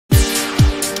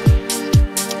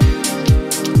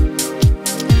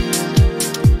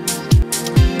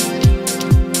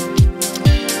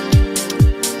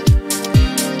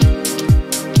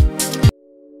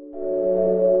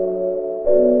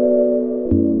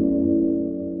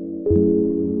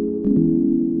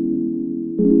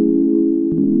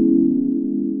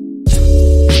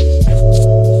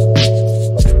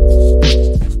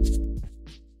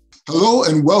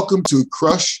and welcome to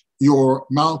Crush Your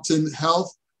Mountain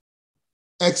Health.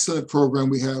 Excellent program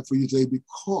we have for you today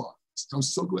because I'm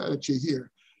so glad that you're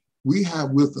here. We have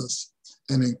with us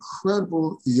an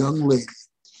incredible young lady.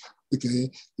 Okay,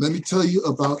 let me tell you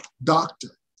about Dr.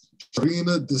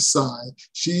 Sharina Desai.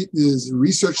 She is a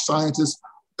research scientist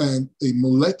and a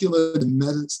molecular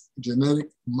genetic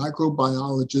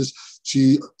microbiologist.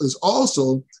 She is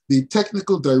also the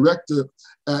technical director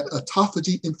at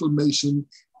Autophagy, Inflammation,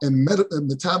 and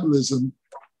Metabolism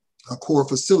core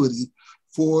facility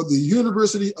for the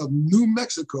University of New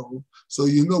Mexico. So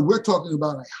you know we're talking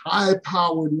about a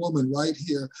high-powered woman right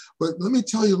here. But let me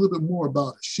tell you a little bit more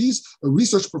about her. She's a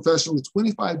research professional with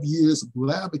 25 years of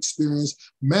lab experience,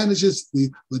 manages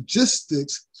the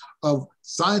logistics of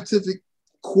scientific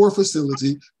core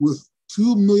facility with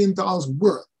 $2 million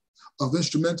worth of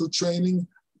instrumental training,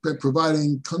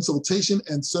 providing consultation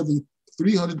and serving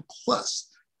 300 plus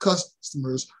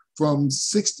customers from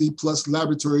 60 plus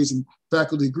laboratories and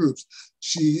faculty groups.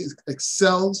 She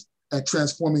excels at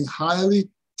transforming highly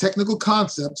technical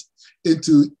concepts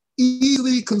into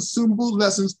easily consumable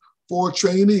lessons for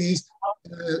trainees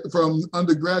from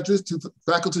undergraduates to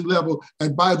faculty level.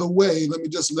 And by the way, let me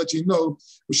just let you know,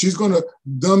 she's going to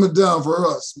dumb it down for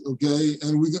us, okay?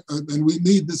 And we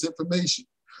need this information.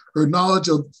 Her knowledge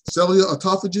of cellular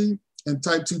autophagy and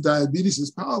type 2 diabetes is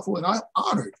powerful, and I'm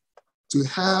honored to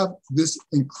have this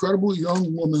incredible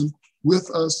young woman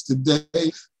with us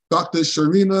today. Dr.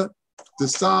 Sharina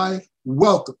Desai,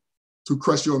 welcome to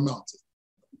Crush Your Mountain.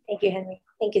 Thank you, Henry.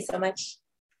 Thank you so much.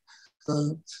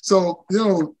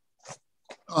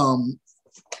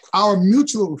 Our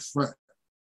mutual friend,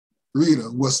 Rita,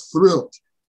 was thrilled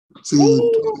that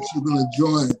she's going to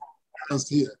join us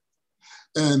here.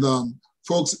 And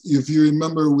folks, if you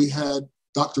remember, we had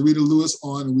Dr. Rita Lewis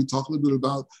on, and we talked a little bit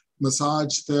about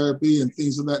massage therapy and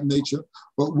things of that nature.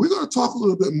 But we're going to talk a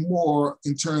little bit more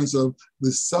in terms of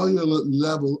the cellular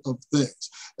level of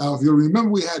things. Now, if you remember,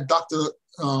 we had Dr.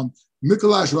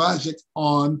 Mikołaj Rajic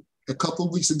on a couple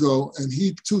of weeks ago, and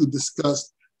he too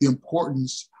discussed the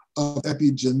importance of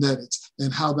epigenetics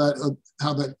and how that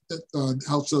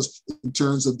helps us in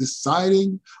terms of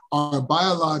deciding our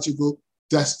biological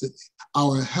destiny,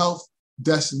 our health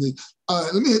destiny.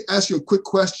 Let me ask you a quick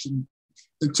question.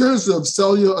 In terms of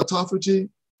cellular autophagy,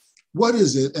 what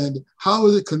is it and how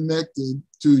is it connected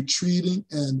to treating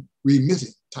and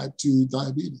remitting type 2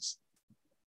 diabetes?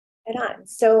 Right on.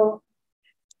 So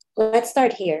let's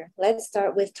start here. Let's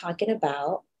start with talking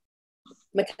about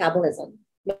metabolism.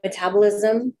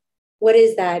 Metabolism, what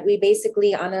is that? We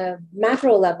basically, on a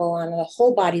macro level, on a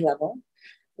whole body level,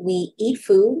 we eat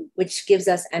food, which gives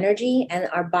us energy, and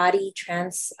our body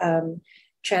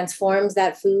transforms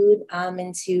that food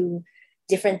into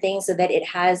different things so that it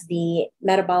has the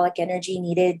metabolic energy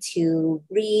needed to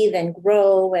breathe and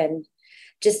grow and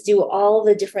just do all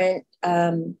the different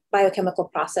biochemical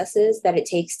processes that it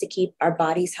takes to keep our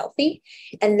bodies healthy.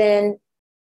 And then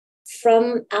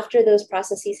from after those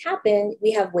processes happen,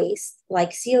 we have waste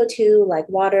like CO2, like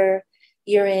water,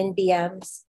 urine,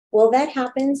 BMs. Well, that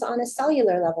happens on a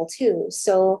cellular level too.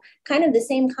 So kind of the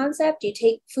same concept, you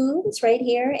take foods right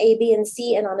here, A, B, and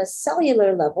C, and on a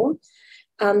cellular level,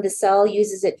 the cell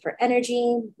uses it for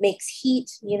energy, makes heat,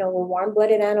 we're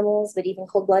warm-blooded animals, but even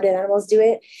cold-blooded animals do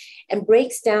it, and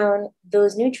breaks down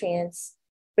those nutrients,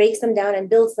 breaks them down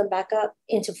and builds them back up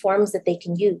into forms that they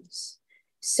can use.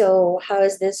 So how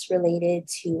is this related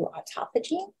to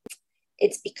autophagy?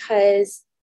 It's because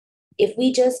if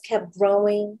we just kept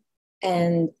growing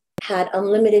and had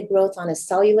unlimited growth on a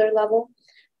cellular level,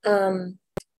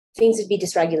 things would be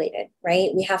dysregulated,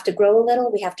 right? We have to grow a little,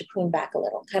 we have to prune back a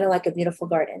little, kind of like a beautiful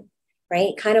garden,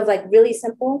 right? Kind of like really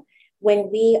simple.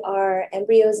 When we are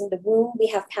embryos in the womb, we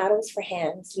have paddles for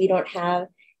hands. We don't have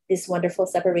this wonderful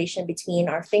separation between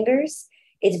our fingers.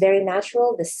 It's very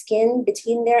natural. The skin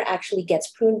between there actually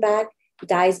gets pruned back,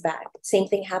 dies back. Same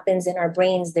thing happens in our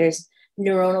brains. There's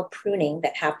neuronal pruning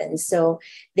that happens. So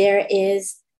there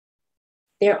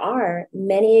are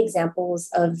many examples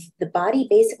of the body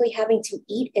basically having to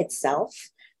eat itself,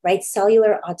 right?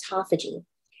 Cellular autophagy.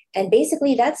 And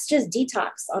basically that's just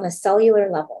detox on a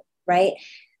cellular level, right?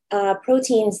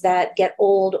 Proteins that get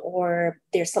old or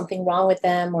there's something wrong with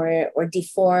them or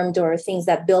deformed or things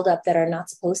that build up that are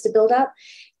not supposed to build up,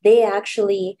 they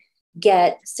actually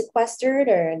get sequestered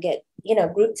or get,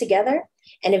 grouped together.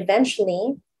 And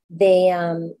eventually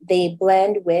they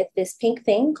blend with this pink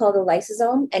thing called a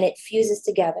lysosome, and it fuses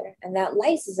together. And that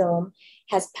lysosome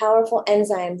has powerful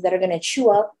enzymes that are going to chew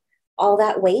up all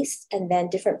that waste, and then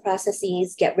different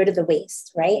processes get rid of the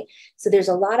waste, right? So there's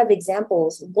a lot of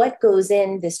examples. What goes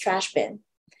in this trash bin?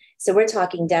 So we're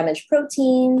talking damaged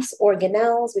proteins,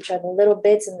 organelles, which are the little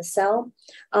bits in the cell,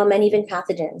 and even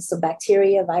pathogens, so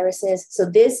bacteria, viruses. So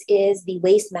this is the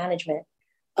waste management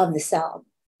of the cell.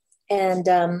 And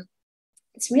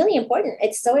it's really important.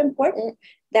 It's so important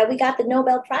that we got the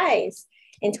Nobel Prize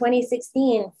in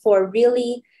 2016 for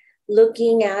really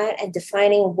looking at and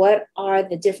defining what are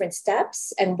the different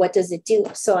steps and what does it do.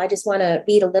 So I just want to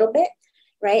read a little bit,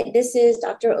 right? This is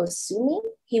Dr. Osumi.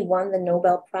 He won the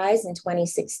Nobel Prize in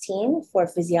 2016 for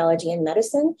physiology and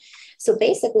medicine. So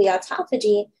basically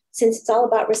autophagy, since it's all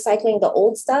about recycling the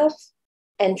old stuff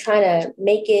and trying to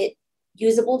make it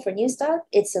usable for new stuff,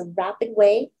 it's a rapid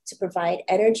way to provide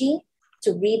energy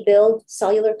to rebuild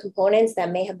cellular components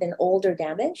that may have been old or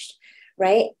damaged,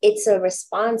 right? It's a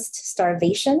response to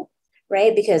starvation,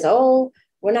 right? Because, oh,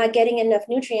 we're not getting enough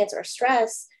nutrients or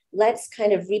stress. Let's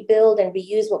kind of rebuild and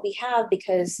reuse what we have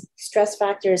because stress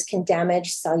factors can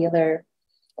damage cellular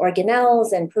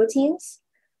organelles and proteins.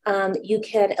 You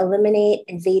can eliminate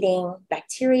invading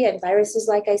bacteria and viruses,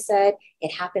 like I said.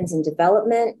 It happens in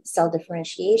development, cell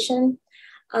differentiation.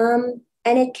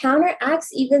 And it counteracts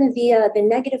even the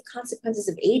negative consequences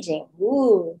of aging.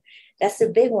 Ooh, that's a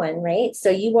big one, right? So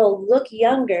you will look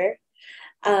younger.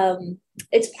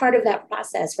 It's part of that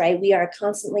process, right? We are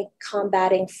constantly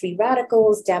combating free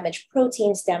radicals, damaged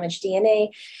proteins, damaged DNA.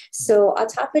 So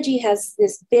autophagy has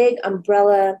this big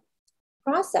umbrella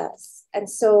process. And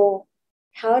so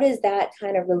how does that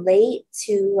kind of relate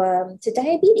to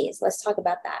diabetes? Let's talk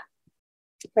about that,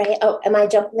 right? Oh, am I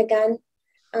jumping the gun,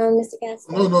 Mr.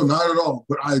 Gaston? No, not at all.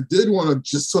 But I did want to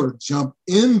just sort of jump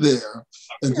in there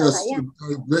and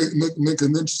make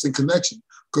an interesting connection.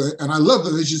 Okay. And I love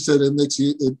that, as you said, it makes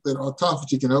you that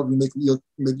autophagy can help you make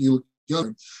you look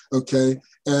younger. Okay.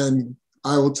 And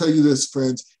I will tell you this,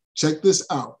 friends, check this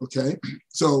out. Okay.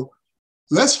 So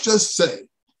let's just say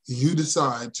you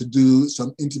decide to do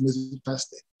some intermittent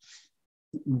fasting.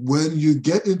 When you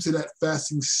get into that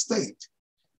fasting state,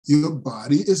 your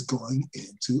body is going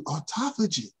into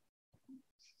autophagy.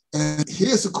 And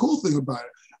here's the cool thing about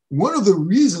it. One of the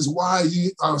reasons why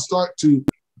you start to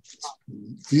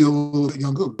feel a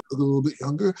little bit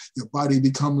younger, your body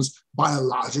becomes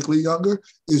biologically younger,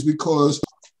 is because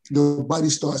the body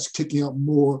starts kicking up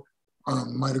more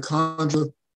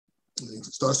mitochondria,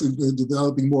 starts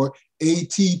developing more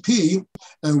ATP.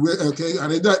 And I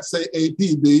did not say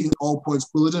APB, all points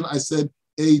bulletin. I said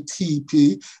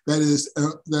ATP. That is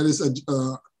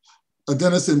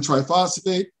adenosine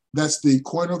triphosphate. That's the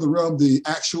coin of the realm, the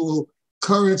actual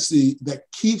currency that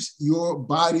keeps your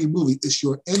body moving. It's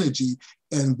your energy.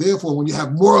 And therefore, when you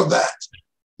have more of that,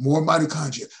 more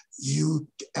mitochondria, you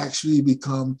actually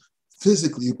become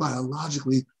physically,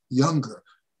 biologically younger.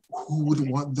 Who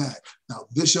wouldn't want that? Now,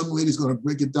 this young lady is going to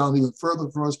break it down even further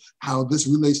for us, how this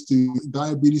relates to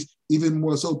diabetes, even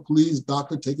more so. Please,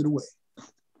 doctor, take it away.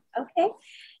 Okay.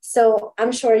 So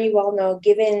I'm sure you all know,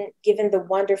 given the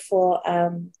wonderful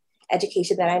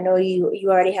education that I know you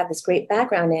already have this great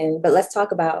background in, but let's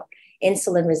talk about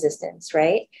insulin resistance,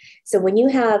 right? So when you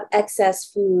have excess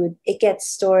food, it gets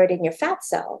stored in your fat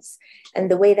cells.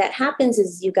 And the way that happens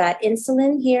is you got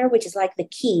insulin here, which is like the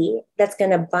key that's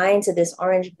going to bind to this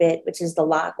orange bit, which is the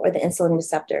lock or the insulin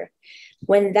receptor.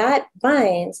 When that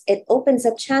binds, it opens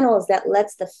up channels that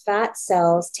lets the fat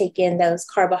cells take in those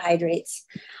carbohydrates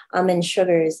and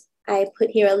sugars. I put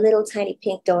here a little tiny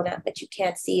pink donut, but you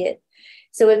can't see it.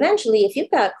 So eventually, if you've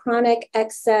got chronic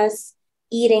excess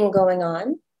eating going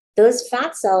on, those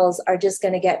fat cells are just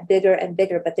going to get bigger and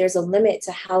bigger, but there's a limit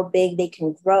to how big they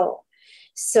can grow.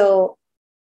 So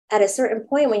at a certain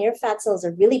point, when your fat cells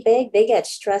are really big, they get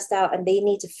stressed out and they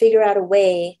need to figure out a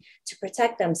way to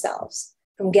protect themselves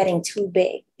from getting too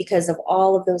big because of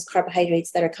all of those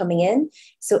carbohydrates that are coming in.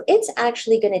 So it's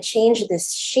actually going to change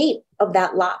this shape of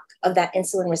that lock, of that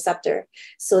insulin receptor,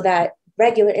 so that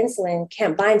regular insulin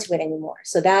can't bind to it anymore.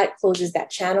 So that closes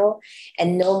that channel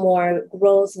and no more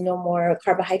growth, no more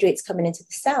carbohydrates coming into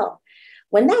the cell.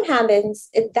 When that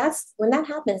happens,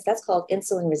 that's called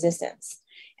insulin resistance.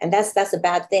 And that's a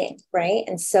bad thing, right?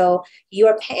 And so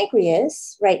your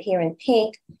pancreas, right here in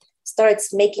pink,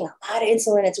 starts making a lot of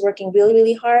insulin. It's working really,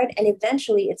 really hard. And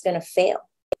eventually it's going to fail.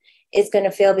 It's going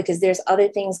to fail because there's other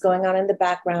things going on in the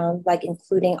background, like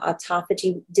including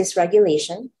autophagy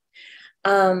dysregulation.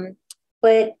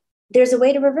 But there's a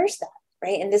way to reverse that,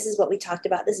 right? And this is what we talked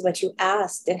about. This is what you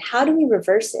asked. And how do we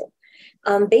reverse it?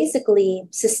 Basically,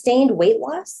 sustained weight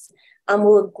loss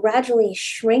will gradually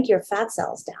shrink your fat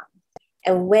cells down.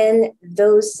 And when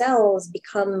those cells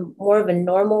become more of a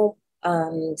normal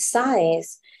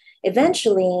size,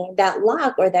 eventually that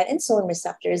lock or that insulin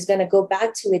receptor is going to go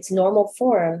back to its normal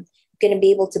form going to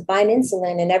be able to bind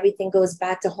insulin and everything goes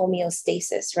back to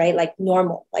homeostasis, right? Like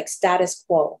normal, like status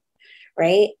quo,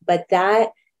 right? But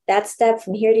that step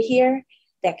from here to here,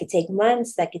 that could take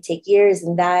months, that could take years.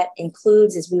 And that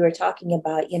includes, as we were talking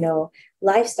about,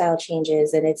 lifestyle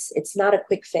changes, and it's not a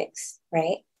quick fix,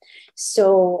 right?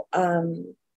 So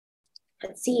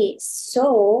let's see.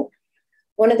 So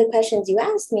one of the questions you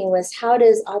asked me was, how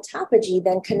does autophagy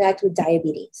then connect with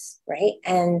diabetes, right?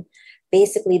 And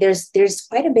basically there's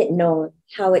quite a bit known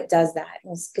how it does that,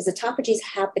 because autophagy is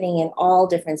happening in all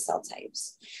different cell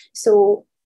types. So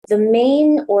the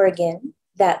main organ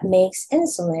that makes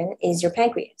insulin is your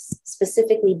pancreas,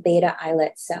 specifically beta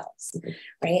islet cells,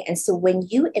 right? And so when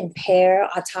you impair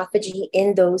autophagy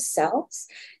in those cells,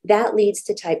 that leads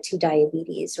to type 2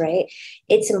 diabetes, right?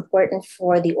 It's important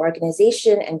for the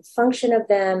organization and function of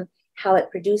them, how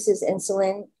it produces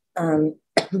insulin.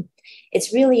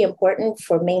 It's really important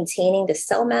for maintaining the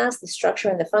cell mass, the structure,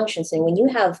 and the functions. And when you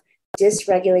have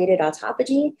dysregulated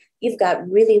autophagy, you've got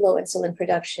really low insulin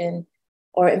production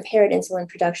or impaired insulin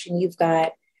production. You've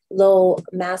got low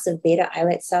massive beta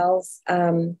islet cells.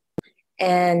 And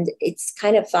it's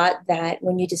kind of thought that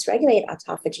when you dysregulate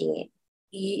autophagy,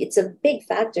 it's a big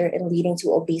factor in leading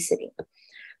to obesity,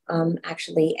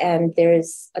 actually. And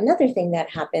there's another thing that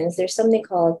happens. There's something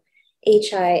called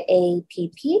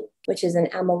HIAPP, which is an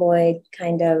amyloid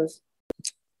kind of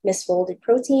misfolded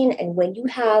protein. And when you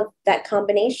have that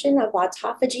combination of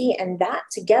autophagy and that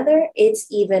together, it's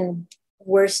even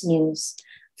worse news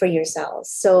for your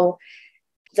cells. So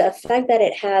the effect that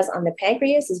it has on the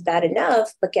pancreas is bad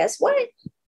enough, but guess what?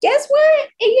 Guess what?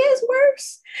 It gets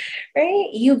worse, right?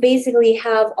 You basically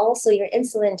have also your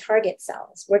insulin target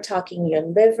cells. We're talking your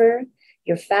liver,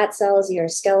 your fat cells, your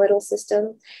skeletal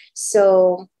system.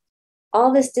 So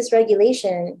all this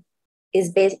dysregulation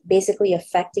is basically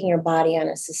affecting your body on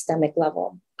a systemic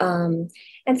level. And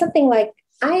something like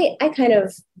I kind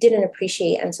of didn't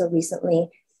appreciate until recently.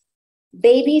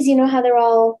 Babies, you know how they're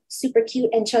all super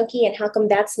cute and chunky, and how come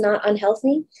that's not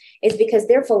unhealthy? It's because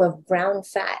they're full of brown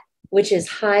fat, which is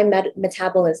high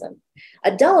metabolism.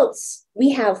 Adults,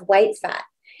 we have white fat.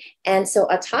 And so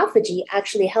autophagy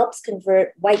actually helps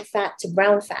convert white fat to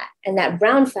brown fat. And that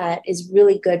brown fat is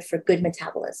really good for good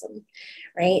metabolism,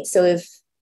 right? So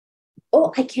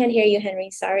oh, I can't hear you,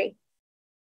 Henry, sorry.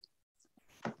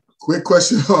 Quick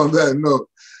question on that note,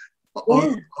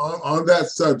 on that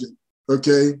subject,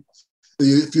 okay?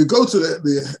 If you go to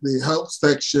the health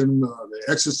section, the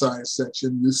exercise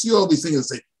section, you see all these things that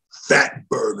say fat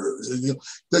burners. And,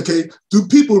 okay, do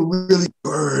people really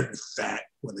burn fat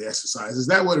when they exercise? Is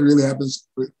that what really happens?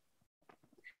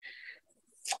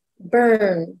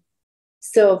 Burn.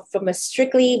 So from a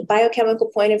strictly biochemical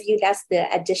point of view, that's the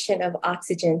addition of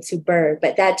oxygen to burn.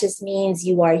 But that just means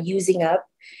you are using up,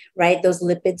 right, those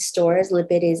lipid stores.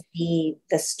 Lipid is the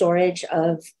storage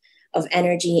of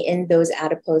energy in those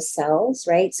adipose cells,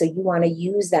 right? So you want to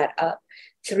use that up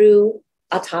through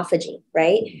autophagy,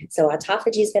 right? So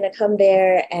autophagy is going to come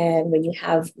there, and when you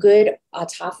have good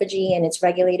autophagy and it's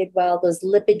regulated well, those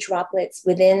lipid droplets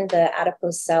within the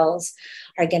adipose cells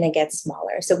are going to get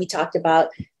smaller. So we talked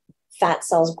about fat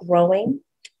cells growing,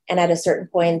 and at a certain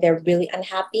point, they're really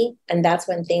unhappy, and that's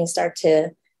when things start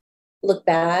to look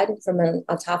bad from an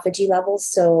autophagy level.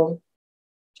 So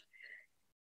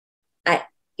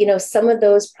some of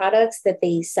those products that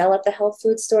they sell at the health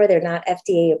food store, they're not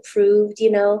FDA approved,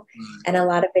 and a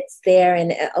lot of it's there.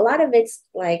 And a lot of it's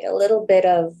like a little bit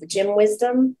of gym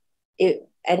wisdom,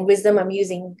 and wisdom I'm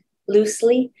using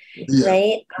loosely,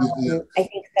 right? I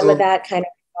think some of that kind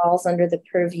of falls under the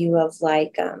purview of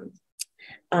like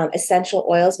essential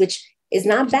oils, which is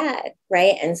not bad,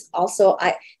 right? And also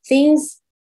things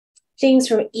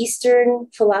from Eastern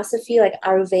philosophy, like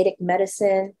Ayurvedic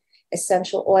medicine,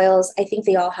 essential oils, I think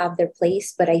they all have their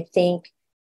place, but I think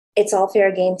it's all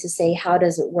fair game to say, how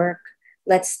does it work?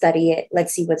 Let's study it.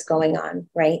 Let's see what's going on,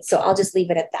 right? So I'll just leave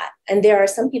it at that. And there are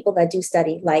some people that do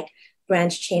study like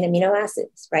branched chain amino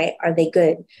acids, right? Are they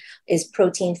good? Is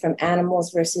protein from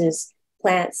animals versus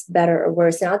plants better or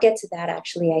worse? And I'll get to that,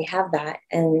 actually. I have that,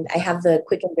 and I have the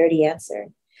quick and dirty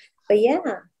answer. But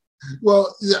yeah.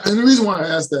 Well, yeah, and the reason why I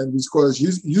asked that is because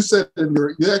you said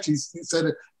you actually said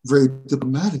it very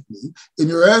diplomatically in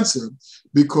your answer,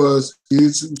 because you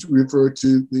refer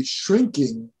to the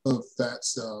shrinking of fat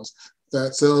cells.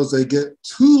 Fat cells, they get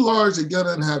too large, they get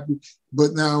unhappy,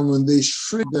 but now when they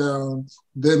shrink down,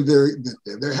 then they're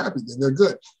happy, then they're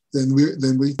good, then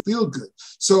we feel good.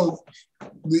 So I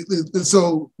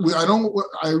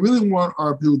really want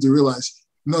our people to realize,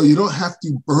 no, you don't have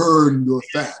to burn your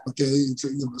fat, okay? So,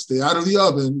 stay out of the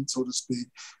oven, so to speak.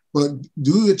 but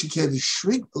do what you can to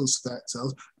shrink those fat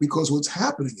cells, because what's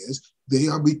happening is they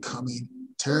are becoming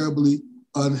terribly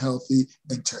unhealthy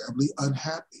and terribly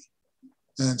unhappy.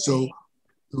 And so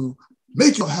to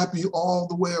make you happy all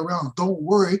the way around. Don't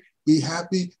worry, be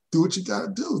happy, do what you got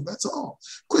to do. That's all.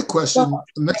 Quick question. Well,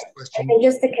 next question. And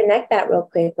just to connect that real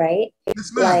quick, right?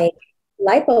 Yes, ma'am.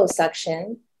 Like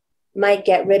liposuction might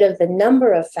get rid of the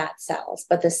number of fat cells,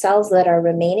 but the cells that are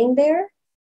remaining there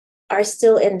are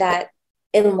still in that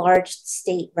enlarged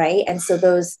state, right? And so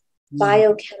those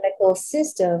biochemical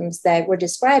systems that we're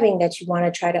describing that you want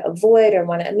to try to avoid or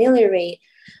want to ameliorate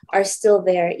are still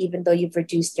there, even though you've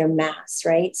reduced your mass,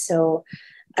 right? So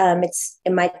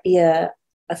it might be a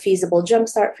feasible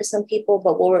jumpstart for some people,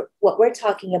 but what we're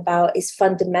talking about is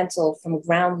fundamental from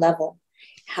ground level.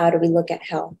 How do we look at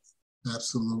health?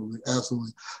 Absolutely,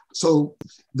 absolutely. So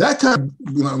that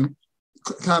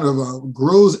kind of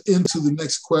grows into the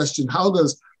next question. How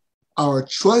does our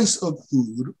choice of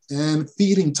food and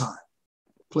feeding time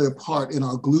play a part in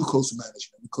our glucose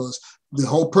management? Because the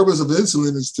whole purpose of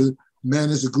insulin is to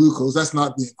manage the glucose. That's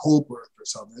not the whole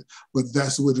purpose of it, but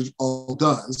that's what it all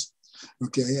does.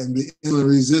 Okay, and the insulin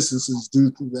resistance is due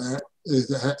to that,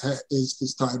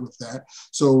 is tied with that.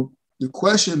 So the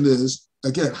question is,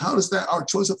 again, how does that, our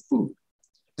choice of food,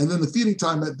 and then the feeding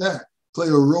time at that, play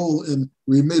a role in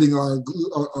remitting our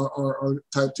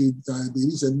type 2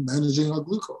 diabetes and managing our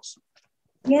glucose?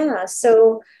 Yeah,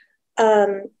 so,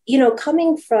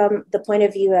 coming from the point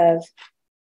of view of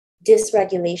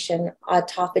dysregulation,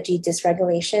 autophagy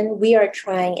dysregulation, we are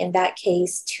trying in that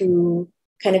case to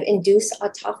kind of induce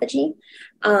autophagy.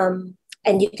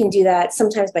 And you can do that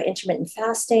sometimes by intermittent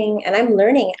fasting. And I'm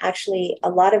learning actually a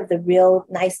lot of the real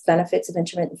nice benefits of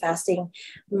intermittent fasting.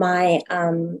 My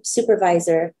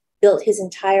supervisor built his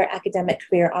entire academic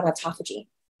career on autophagy.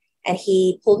 And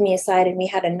he pulled me aside and we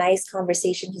had a nice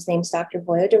conversation. His name's Dr.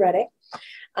 Boyo Durete.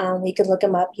 You can look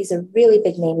him up. He's a really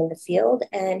big name in the field.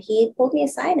 And he pulled me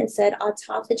aside and said,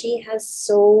 autophagy has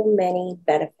so many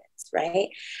benefits, right?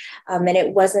 And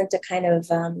it wasn't a kind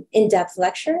of in-depth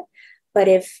lecture. But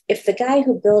if the guy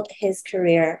who built his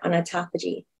career on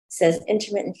autophagy says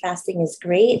intermittent fasting is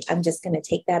great, I'm just going to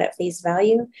take that at face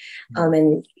value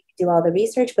and do all the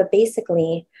research. But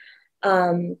basically,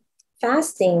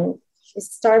 fasting is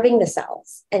starving the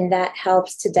cells, and that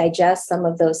helps to digest some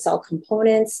of those cell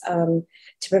components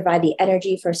to provide the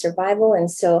energy for survival. And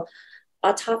so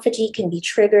autophagy can be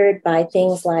triggered by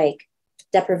things like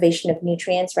deprivation of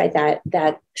nutrients, right?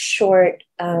 That short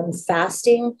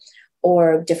fasting,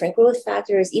 or different growth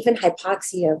factors, even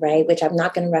hypoxia, right? Which I'm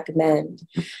not going to recommend.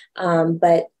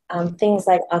 But things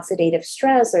like oxidative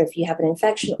stress, or if you have an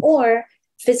infection, or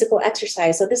physical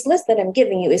exercise. So this list that I'm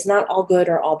giving you is not all good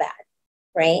or all bad,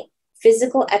 right?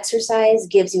 Physical exercise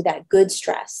gives you that good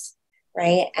stress,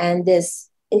 right? And this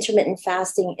intermittent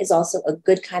fasting is also a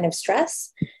good kind of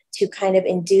stress to kind of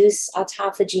induce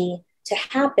autophagy to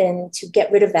happen, to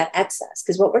get rid of that excess.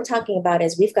 Because what we're talking about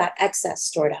is we've got excess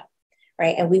stored up,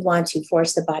 right? And we want to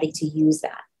force the body to use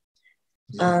that.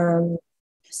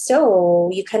 So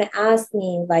you kind of asked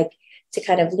me like to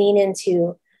kind of lean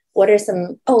into what are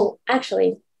some,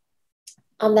 actually,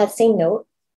 on that same note,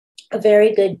 a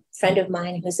very good friend of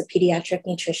mine who's a pediatric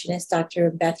nutritionist, Dr.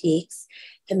 Beth Yeeks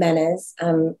Jimenez,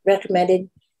 recommended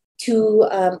two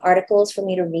articles for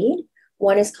me to read.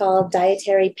 One is called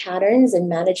Dietary Patterns and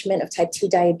Management of Type 2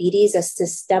 Diabetes, a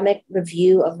Systemic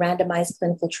Review of Randomized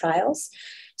Clinical Trials.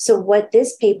 So what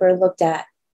this paper looked at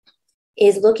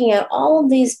is looking at all of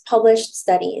these published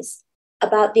studies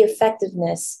about the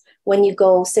effectiveness when you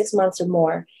go 6 months or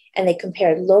more. And they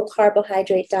compared low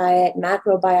carbohydrate diet,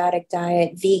 macrobiotic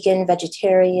diet, vegan,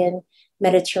 vegetarian,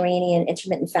 Mediterranean,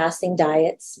 intermittent fasting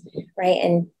diets, right?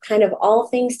 And kind of all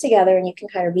things together, and you can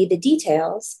kind of read the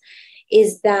details,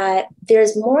 is that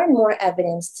there's more and more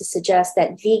evidence to suggest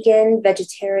that vegan,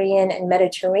 vegetarian, and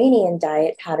Mediterranean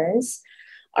diet patterns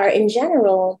are in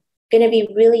general going to be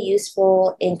really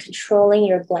useful in controlling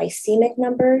your glycemic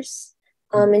numbers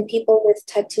in people with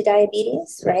type 2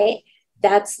 diabetes, right?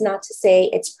 That's not to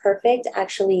say it's perfect.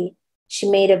 Actually, she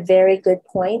made a very good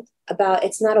point about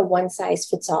it's not a one size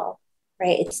fits all,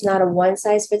 right? It's not a one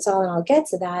size fits all. And I'll get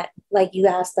to that. Like you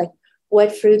asked, like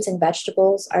what fruits and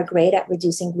vegetables are great at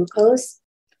reducing glucose.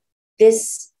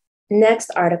 This next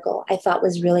article I thought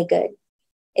was really good.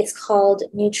 It's called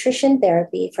Nutrition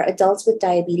Therapy for Adults with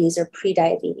Diabetes or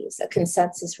Prediabetes, a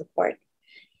consensus report.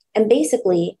 And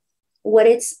basically, what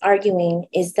it's arguing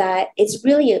is that it's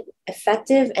really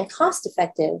effective and cost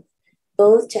effective,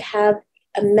 both to have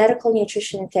a medical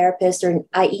nutrition therapist, or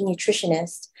i.e.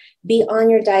 nutritionist, be on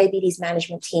your diabetes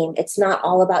management team. It's not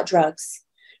all about drugs,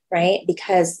 right?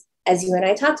 Because as you and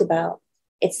I talked about,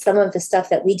 It's some of the stuff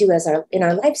that we do in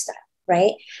our lifestyle,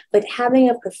 right? But having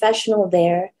a professional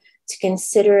there to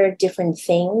consider different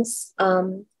things,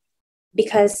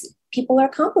 because people are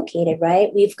complicated,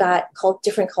 right? We've got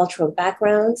different cultural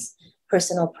backgrounds,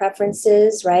 personal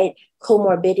preferences, right?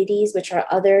 Comorbidities, which are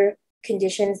other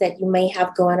conditions that you may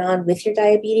have going on with your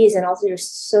diabetes, and also your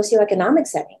socioeconomic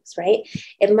settings, right?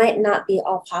 It might not be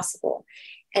all possible.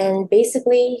 And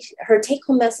basically, her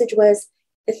take-home message was,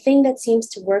 the thing that seems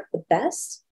to work the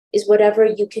best is whatever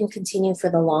you can continue for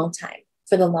the long time,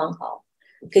 for the long haul.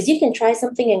 Because you can try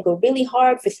something and go really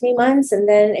hard for 3 months, and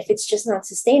then if it's just not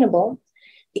sustainable,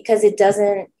 because it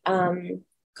doesn't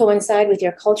coincide with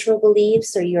your cultural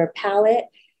beliefs or your palate,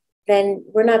 then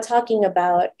we're not talking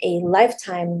about a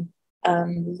lifetime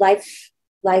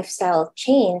lifestyle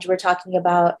change. We're talking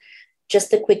about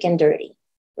just the quick and dirty,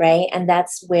 right? And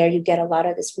that's where you get a lot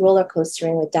of this roller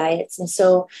coastering with diets. And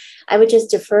so I would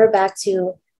just defer back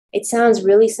to, it sounds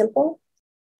really simple,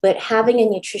 but having a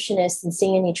nutritionist and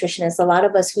seeing a nutritionist, a lot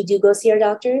of us who do go see our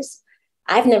doctors,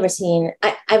 I've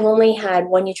only had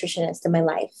one nutritionist in my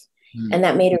life. And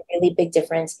that made a really big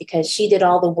difference, because she did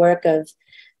all the work of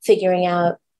figuring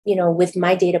out, with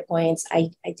my data points,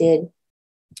 I did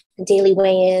daily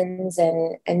weigh-ins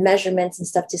and measurements and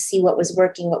stuff to see what was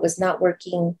working, what was not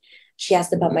working. She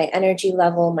asked about my energy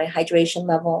level, my hydration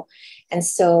level. And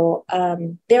so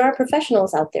there are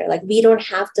professionals out there. Like, we don't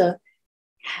have to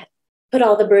put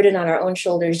all the burden on our own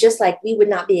shoulders, just like we would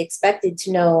not be expected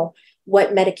to know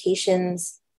what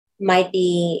medications might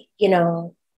be,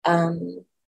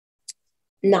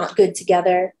 not good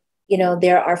together.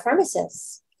 There are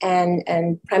pharmacists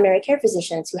and primary care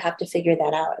physicians who have to figure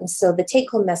that out. And so the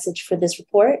take-home message for this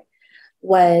report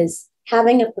was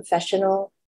having a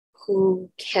professional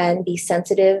who can be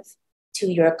sensitive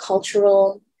to your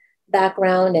cultural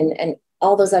background and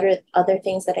all those other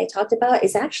things that I talked about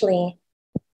is actually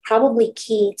probably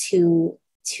key to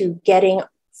getting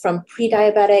from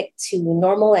pre-diabetic to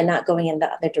normal and not going in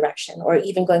the other direction, or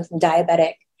even going from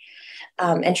diabetic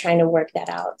and trying to work that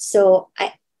out. So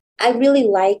I really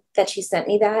like that she sent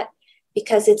me that,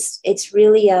 because it's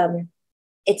really,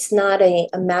 it's not a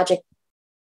magic,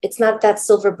 it's not that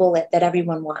silver bullet that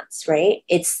everyone wants, right?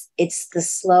 It's the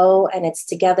slow, and it's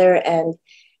together, and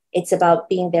it's about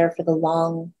being there for the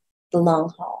long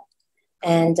haul.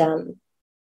 And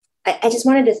I just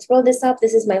wanted to throw this up.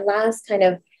 This is my last kind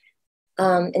of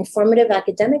informative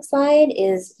academic slide,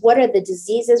 is what are the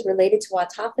diseases related to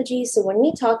autophagy? So when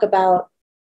we talk about,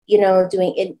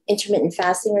 doing intermittent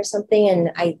fasting or something,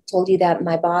 and I told you that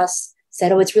my boss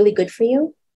said, oh, it's really good for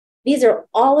you. These are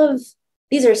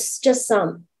just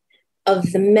some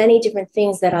of the many different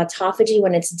things that autophagy,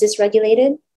 when it's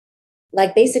dysregulated,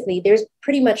 like basically there's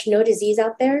pretty much no disease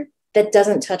out there that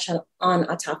doesn't touch on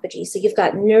autophagy. So you've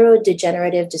got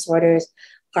neurodegenerative disorders,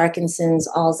 Parkinson's,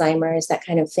 Alzheimer's, that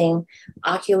kind of thing,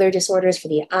 ocular disorders for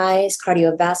the eyes,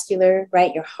 cardiovascular,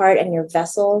 right? Your heart and your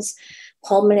vessels,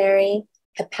 pulmonary,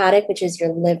 hepatic, which is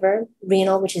your liver,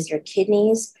 renal, which is your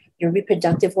kidneys, your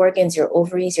reproductive organs, your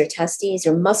ovaries, your testes,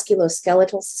 your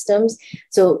musculoskeletal systems.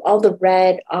 So all the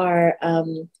red are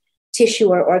tissue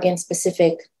or organ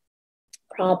specific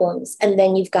problems. And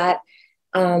then you've got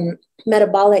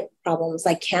metabolic problems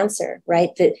like cancer, right?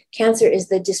 The cancer is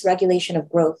the dysregulation of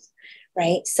growth,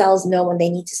 right? Cells know when they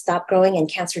need to stop growing, and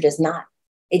cancer does not.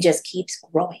 It just keeps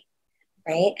growing,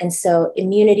 right? And so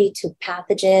immunity to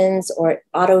pathogens or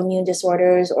autoimmune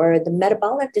disorders, or the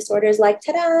metabolic disorders like,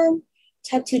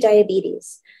 type 2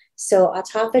 diabetes. So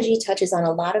autophagy touches on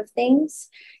a lot of things,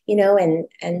 and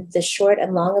the short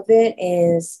and long of it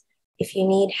is, if you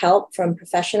need help from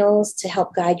professionals to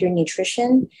help guide your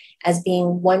nutrition as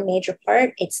being one major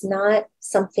part, it's not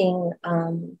something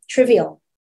trivial,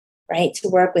 right, to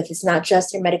work with. It's not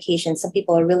just your medication. Some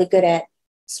people are really good at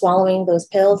swallowing those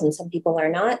pills and some people are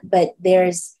not, but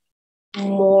there's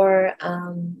more,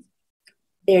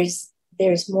 there's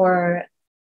more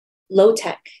low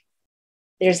tech.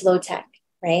 There's low tech,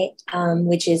 right?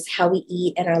 Which is how we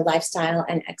eat and our lifestyle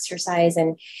and exercise.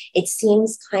 And it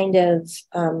seems kind of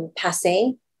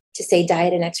passe to say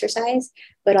diet and exercise,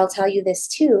 but I'll tell you this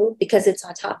too, because it's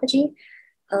autophagy.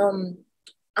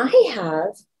 I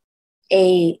have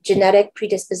a genetic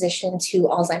predisposition to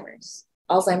Alzheimer's.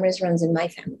 Alzheimer's runs in my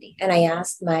family. And I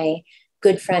asked my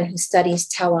good friend who studies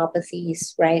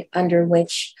tauopathies, right, under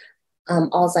which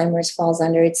Alzheimer's falls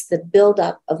under. It's the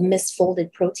buildup of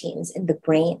misfolded proteins in the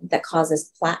brain that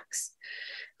causes plaques.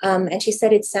 And she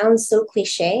said, it sounds so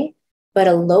cliche, but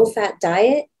a low-fat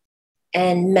diet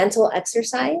and mental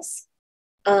exercise,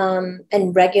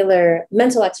 and regular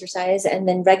mental exercise, and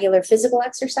then regular physical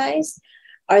exercise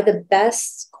are the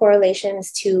best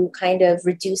correlations to kind of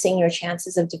reducing your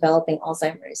chances of developing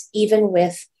Alzheimer's, even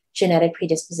with genetic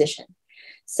predisposition.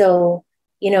 So,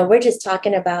 we're just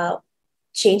talking about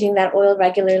changing that oil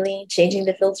regularly, changing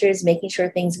the filters, making sure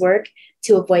things work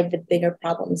to avoid the bigger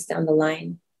problems down the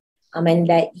line. And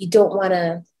that you don't want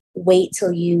to wait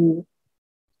till you,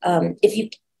 if you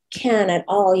can at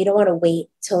all, you don't want to wait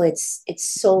till it's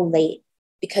so late,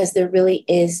 because there really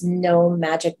is no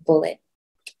magic bullet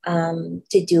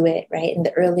to do it, right? And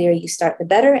the earlier you start, the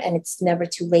better, and it's never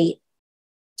too late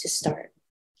to start.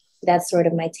 That's sort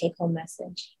of my take-home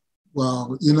message.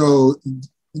 Wow,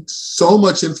 so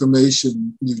much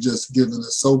information you've just given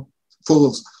us, so full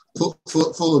of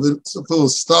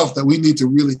stuff that we need to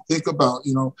really think about.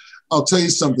 I'll tell you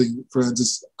something,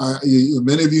 friends.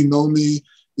 Many of you know me.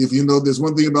 If you know, there's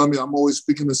one thing about me, I'm always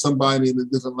speaking to somebody in a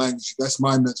different language. That's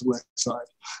my mental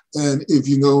exercise. And if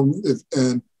you know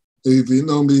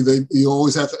me, you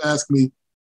always have to ask me,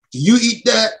 do you eat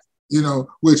that?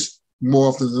 Which more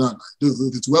often than not, I do.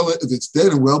 If it's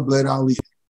dead and well bled, I'll eat it.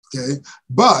 Okay.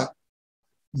 But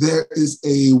there is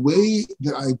a way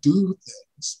that I do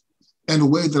things and a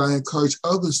way that I encourage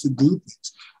others to do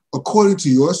things according to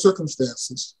your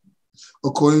circumstances,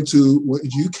 according to what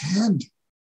you can do.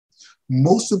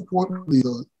 Most importantly,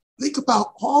 though, think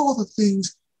about all the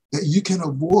things that you can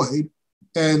avoid,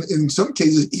 and in some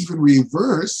cases, even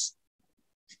reverse,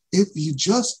 if you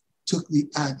just took the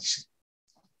action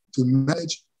to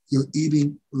manage your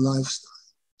eating lifestyle.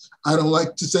 I don't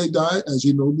like to say diet, as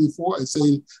you know before. I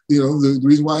say, the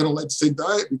reason why I don't like to say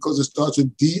diet, because it starts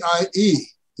with D-I-E.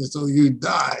 And so you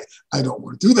die. I don't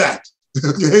want to do that,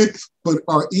 okay? But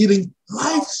our eating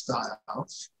lifestyle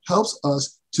helps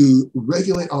us to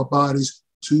regulate our bodies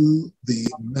to the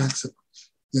maximum,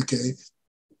 okay?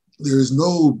 There is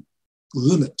no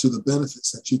limit to the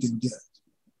benefits that you can get,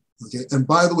 okay? And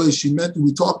by the way,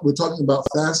 we're talking about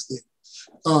fasting.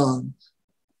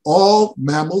 All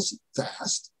mammals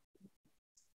fast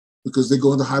because they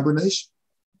go into hibernation.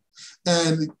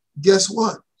 And guess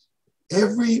what?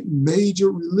 Every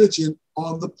major religion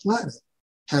on the planet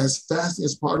has fasting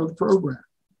as part of the program.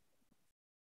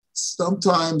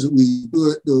 Sometimes we do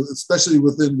it, especially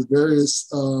within the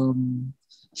various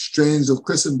strains of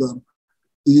Christendom.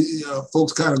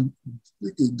 Folks kind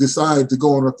of decide to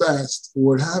go on a fast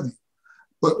or what have you.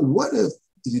 But what if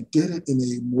you did it in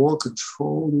a more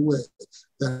controlled way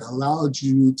that allowed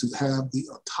you to have the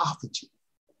autophagy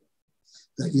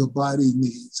that your body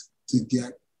needs to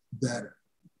get better?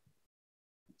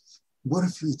 What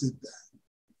if you did that?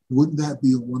 Wouldn't that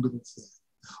be a wonderful thing?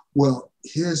 Well,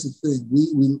 here's the thing. We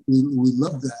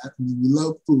love that. We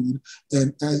love food.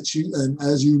 And as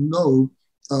you know,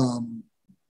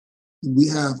 we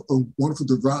have a wonderful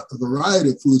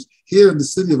variety of foods here in the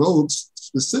city of Oaks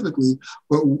specifically.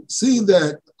 But seeing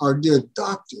that our dear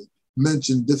doctor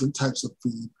mentioned different types of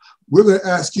food, we're going to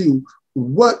ask you,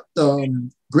 what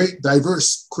great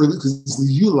diverse cuisines do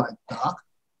you like, Doc?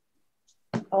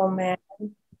 Oh man,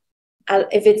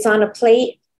 if it's on a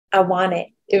plate, I want it.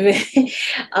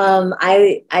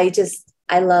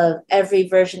 I love every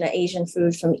version of Asian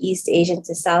food, from East Asian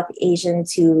to South Asian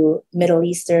to Middle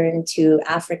Eastern to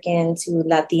African to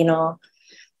Latino.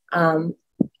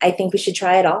 I think we should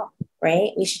try it all,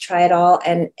 right? We should try it all,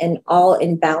 and all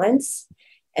in balance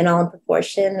and all in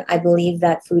proportion. I believe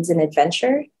that food's an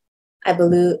adventure. I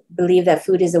believe that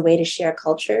food is a way to share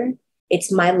culture.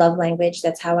 It's my love language.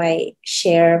 That's how I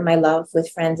share my love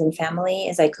with friends and family,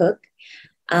 as I cook.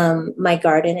 My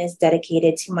garden is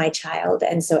dedicated to my child.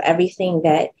 And so everything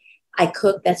that I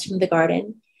cook that's from the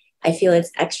garden, I feel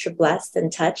it's extra blessed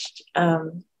and touched.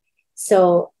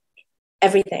 So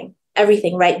everything,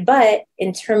 right? But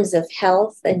in terms of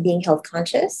health and being health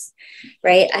conscious,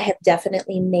 right, I have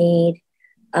definitely made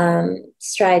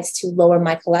strides to lower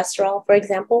my cholesterol, for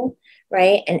example,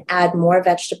 right? And add more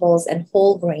vegetables and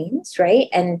whole grains, right?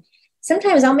 And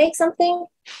sometimes I'll make something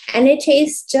and it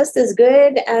tastes just as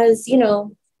good as,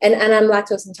 and I'm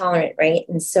lactose intolerant, right?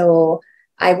 And so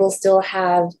I will still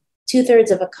have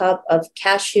 2/3 of a cup of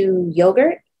cashew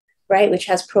yogurt, right? Which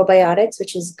has probiotics,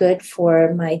 which is good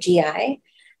for my GI.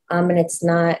 And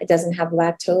it doesn't have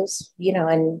lactose,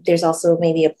 and there's also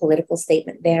maybe a political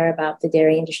statement there about the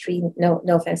dairy industry. No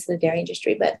offense to the dairy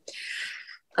industry, but,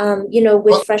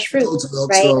 with fresh fruit,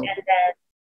 right?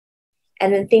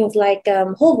 And then things like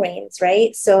whole grains,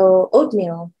 right? So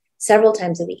oatmeal several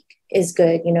times a week is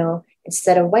good,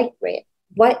 instead of white bread,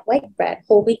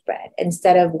 whole wheat bread,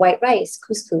 instead of white rice,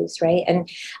 couscous, right? And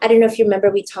I don't know if you remember,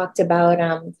 we talked about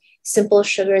simple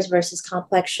sugars versus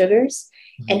complex sugars,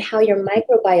 and how your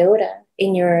microbiota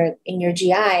in your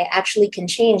GI actually can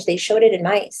change. They showed it in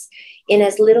mice. in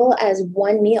as little as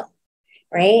one meal,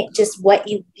 right? Just what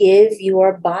you give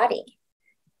your body.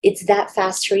 It's that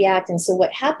fast to react. And so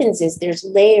what happens is there's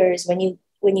layers when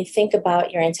you think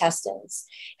about your intestines,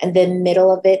 and the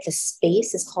middle of it, the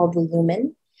space is called the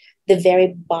lumen. The very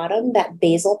bottom, that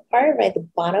basal part, right? The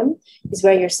bottom is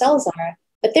where your cells are,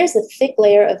 but there's a thick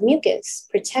layer of mucus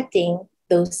protecting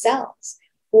those cells.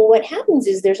 Well, what happens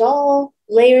is there's all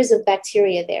layers of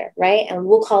bacteria there, right? And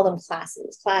we'll call them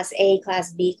classes, class A,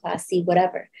 class B, class C,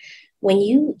 whatever. When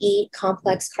you eat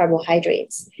complex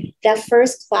carbohydrates, that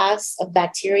first class of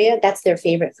bacteria, that's their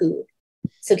favorite food.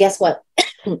 So guess what?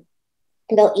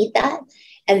 They'll eat that,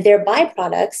 and their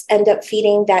byproducts end up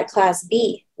feeding that class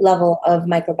B level of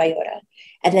microbiota,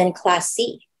 and then class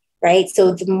C, right?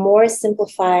 So the more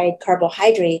simplified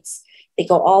carbohydrates, they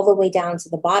go all the way down to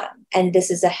the bottom. And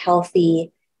this is a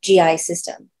healthy GI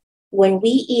system. When we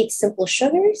eat simple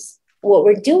sugars, what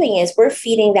we're doing is we're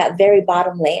feeding that very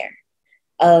bottom layer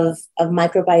of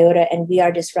microbiota, and we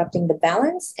are disrupting the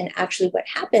balance. And actually what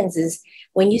happens is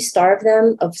when you starve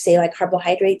them of, say, like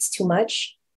carbohydrates too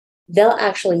much, they'll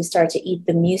actually start to eat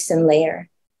the mucin layer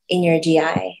in your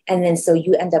GI. And then so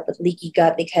you end up with leaky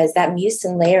gut because that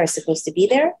mucin layer is supposed to be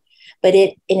there, but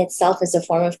it in itself is a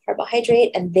form of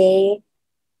carbohydrate, and they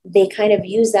kind of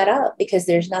use that up because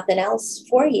there's nothing else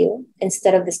for you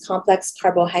instead of this complex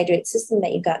carbohydrate system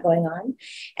that you got going on.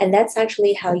 And that's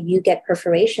actually how you get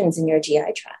perforations in your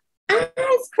GI tract.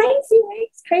 It's crazy, right?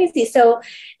 It's crazy. So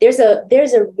there's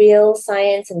a real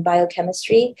science and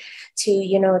biochemistry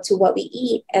to what we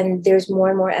eat. And there's more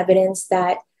and more evidence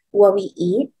that what we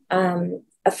eat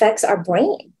affects our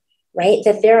brain, right?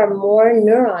 That there are more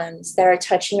neurons that are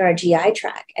touching our GI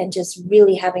tract and just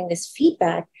really having this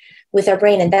feedback with our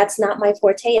brain. And that's not my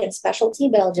forte and specialty,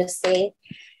 but I'll just say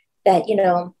that,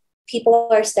 people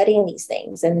are studying these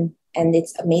things, and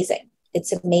it's amazing.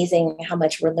 It's amazing how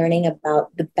much we're learning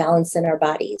about the balance in our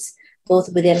bodies, both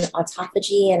within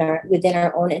autophagy and within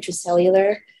our own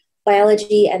intracellular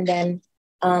biology, and then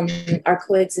our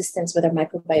coexistence with our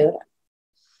microbiota.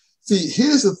 See,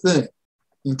 here's the thing,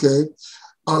 okay?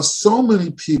 So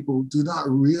many people do not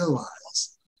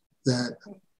realize that,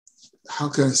 how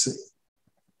can I say it?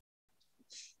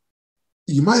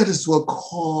 You might as well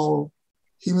call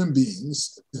human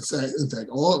beings, in fact,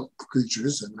 all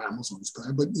creatures and mammals on this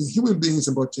planet, but human beings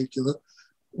in particular,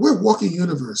 we're walking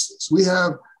universes.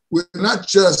 We're not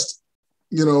just,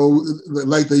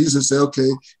 like they used to say, okay,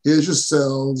 here's your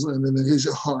cells, and then here's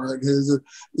your heart,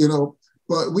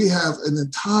 but we have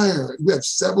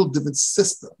several different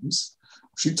systems.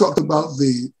 She talked about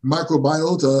the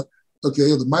microbiota,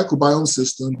 okay, the microbiome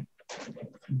system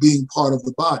being part of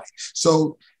the body.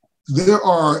 So there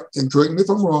are, and correct me if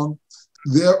I'm wrong,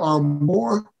 there are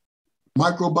more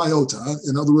microbiota,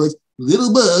 in other words,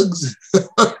 little bugs,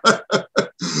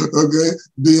 okay,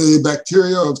 be it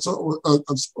bacteria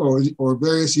or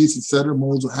various yeast, etc.,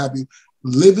 molds, what have you,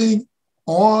 living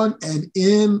on and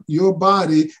in your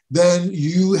body than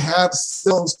you have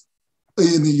cells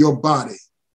in your body.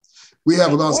 We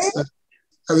have about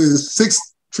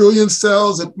 6 trillion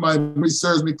cells, if my memory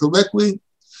serves me correctly.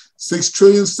 6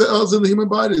 trillion cells in the human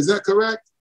body. Is that correct?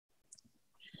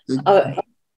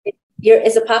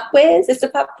 It's a pop quiz? It's a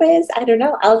pop quiz? I don't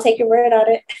know. I'll take your word on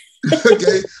it.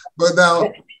 Okay, but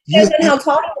now... Depends on how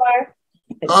tall you are.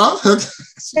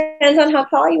 Depends on how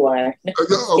tall you are.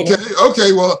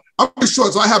 Okay, well, I'm pretty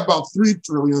short, so I have about 3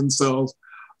 trillion cells,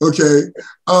 okay?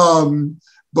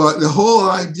 But the whole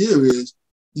idea is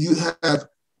you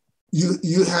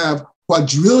have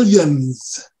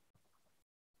quadrillions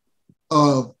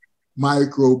of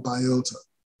microbiota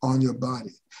on your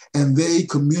body, and they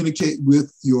communicate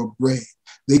with your brain.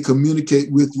 They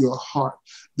communicate with your heart.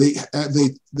 They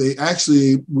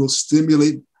actually will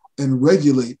stimulate and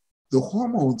regulate the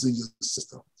hormones in your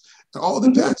system. And all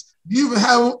the pets you even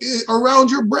have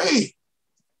around your brain.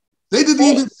 They didn't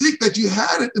even think that you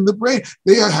had it in the brain.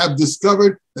 They have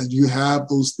discovered that you have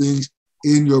those things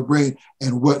in your brain,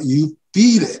 and what you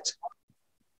feed it,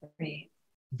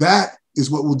 that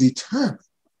is what will determine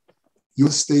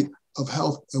your state of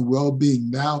health and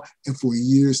well-being now and for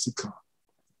years to come.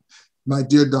 My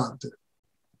dear doctor,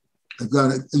 I've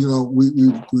got it,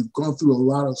 we've gone through a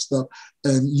lot of stuff,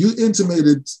 and you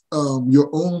intimated your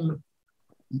own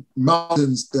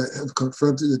mountains that have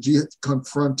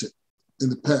confronted in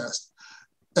the past,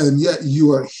 and yet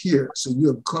you are here. So you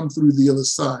have come through the other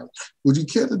side. Would you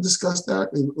care to discuss that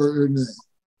or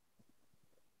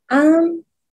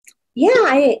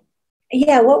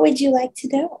Yeah. What would you like to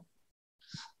know?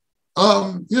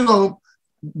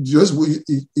 Just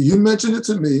you mentioned it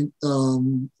to me,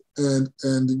 and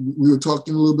we were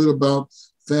talking a little bit about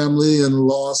family and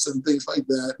loss and things like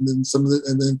that, and then some of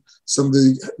the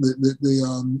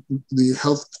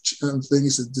health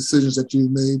things and decisions that you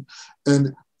made,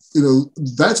 and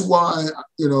that's why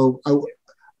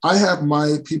I have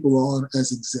my people on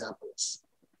as examples,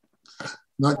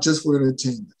 not just for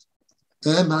entertainment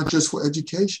and not just for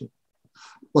education,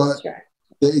 but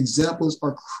the examples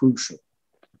are crucial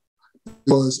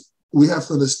because we have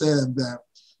to understand that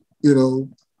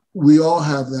we all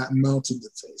have that mountain to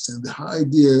face. And the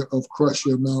idea of crush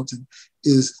your mountain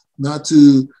is not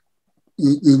to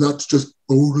just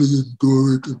only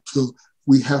endure it until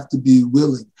we have to be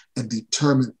willing and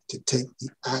determined to take the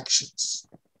actions.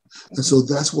 And so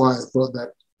that's why I thought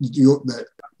that your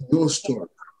story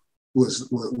would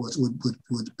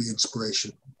be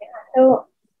inspirational. So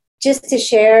just to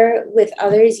share with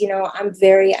others, I'm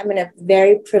in a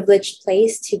very privileged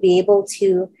place to be able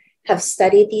to have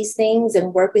studied these things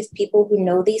and work with people who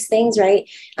know these things, right?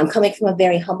 I'm coming from a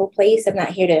very humble place. I'm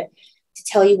not here to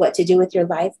tell you what to do with your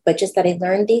life, but just that I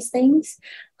learned these things.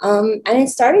 And it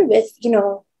started with,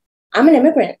 I'm an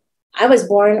immigrant. I was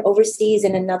born overseas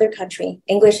in another country.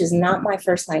 English is not my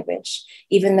first language,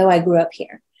 even though I grew up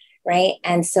here, right?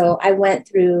 And so I went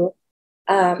through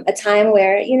a time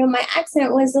where, my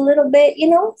accent was a little bit,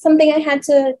 something I had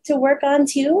to work on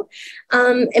too.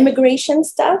 Immigration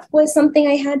stuff was something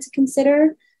I had to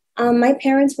consider. My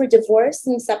parents were divorced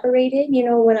and separated,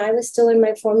 when I was still in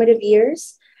my formative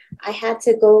years. I had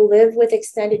to go live with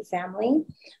extended family.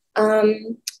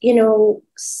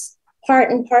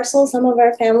 Part and parcel, some of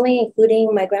our family,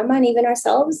 including my grandma and even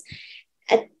ourselves,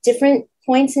 at different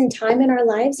points in time in our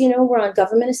lives, we're on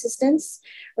government assistance,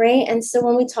 right? And so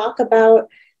when we talk about,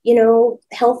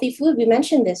 healthy food, we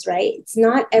mentioned this, right? It's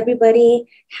not everybody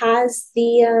has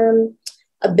the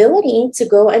ability to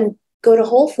go to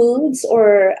Whole Foods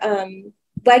or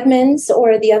Wegmans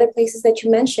or the other places that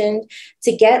you mentioned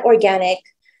to get organic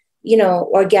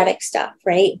stuff,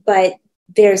 right? But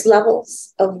there's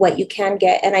levels of what you can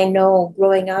get. And I know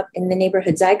growing up in the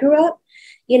neighborhoods I grew up,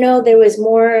 there was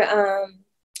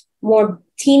more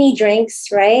teeny drinks,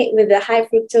 right? With the high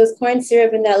fructose corn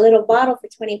syrup in that little bottle for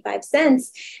 25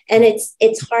 cents. And it's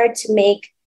hard to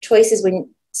make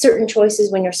certain choices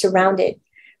when you're surrounded,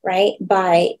 right?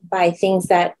 By things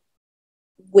that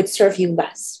would serve you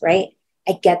less, right?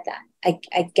 I get that. I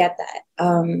get that.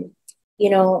 I'm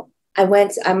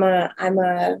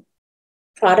a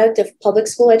product of public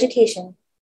school education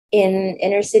in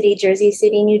inner city, Jersey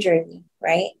City, New Jersey,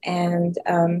 right? And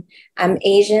I'm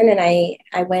Asian, and I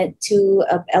went to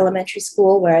an elementary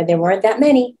school where there weren't that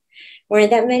many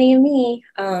of me.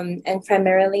 And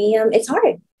primarily, it's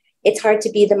hard. It's hard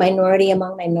to be the minority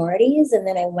among minorities. And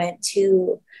then I went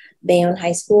to Bayonne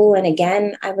High School. And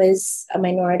again, I was a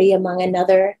minority among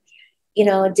another,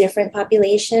 different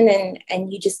population.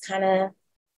 And you just kind of,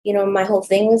 my whole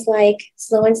thing was like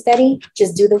slow and steady,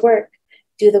 just do the work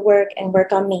and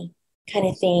work on me kind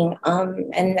of thing.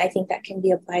 And I think that can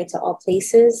be applied to all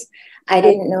places. I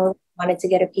didn't know I wanted to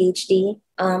get a Ph.D.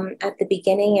 At the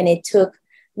beginning, and it took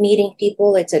meeting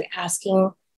people. It took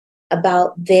asking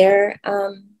about their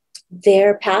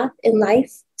path in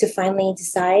life to finally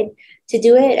decide to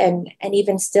do it. And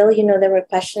even still, there were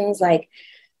questions like,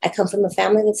 I come from a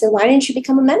family that said, why didn't you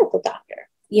become a medical doctor?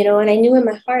 And I knew in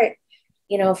my heart,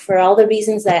 for all the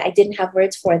reasons that I didn't have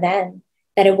words for then,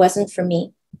 that it wasn't for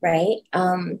me, right?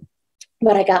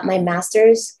 But I got my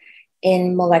master's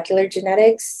in molecular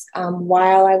genetics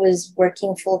while I was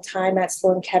working full-time at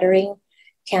Sloan Kettering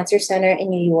Cancer Center in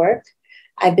New York.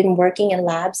 I've been working in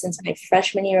labs since my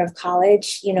freshman year of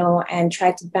college, and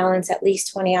tried to balance at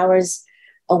least 20 hours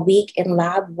a week in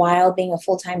lab while being a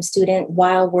full-time student,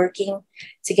 while working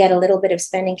to get a little bit of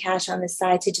spending cash on the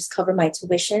side to just cover my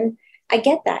tuition. I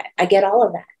get that. I get all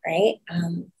of that, right?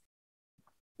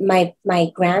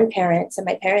 My grandparents and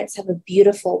my parents have a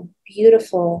beautiful,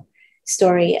 beautiful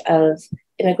story of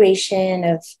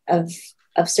immigration, of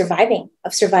surviving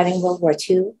World War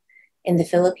II in the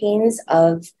Philippines,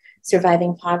 of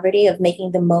surviving poverty, of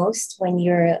making the most when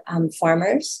you're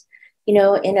farmers,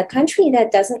 in a country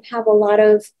that doesn't have a lot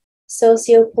of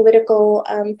socio-political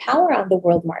power on the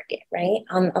world market, right?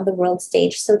 On the world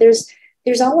stage. So there's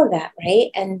all of that, right?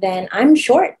 And then I'm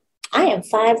short. I am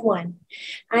 5'1".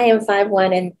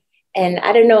 And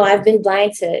I don't know, I've been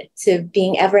blind to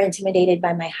being ever intimidated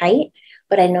by my height,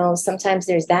 but I know sometimes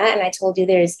there's that. And I told you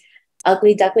there's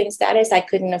ugly duckling status. I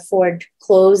couldn't afford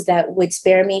clothes that would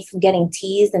spare me from getting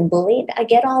teased and bullied. I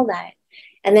get all that.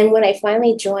 And then when I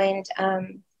finally joined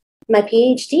my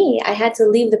PhD, I had to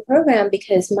leave the program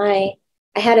because I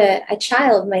had a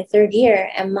child my third year,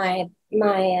 and my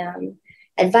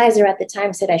advisor at the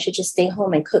time said I should just stay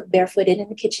home and cook barefooted in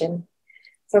the kitchen.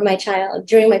 for my child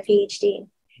during my PhD.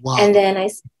 Wow. And then I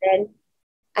said,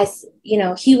 you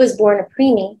know, he was born a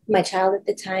preemie, my child at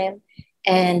the time.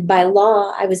 And by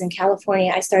law, I was in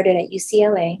California. I started at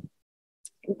UCLA.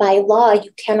 By law,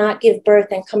 you cannot give birth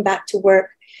and come back to work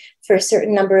for a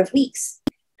certain number of weeks.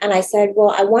 And I said,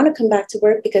 well, I want to come back to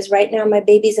work because right now my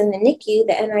baby's in the NICU,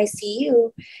 the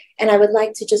NICU, and I would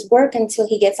like to just work until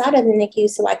he gets out of the NICU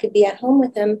so I could be at home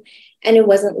with him. And it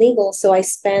wasn't legal. So I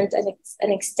spent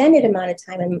an extended amount of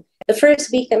time. And the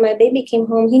first week that my baby came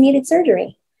home, he needed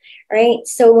surgery, right?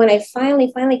 So when I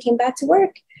finally came back to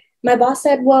work, my boss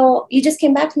said, well, you just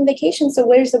came back from vacation, so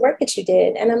where's the work that you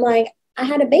did? And I'm like, I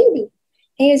had a baby.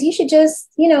 And he goes, you should just,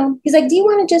 you know, he's like, do you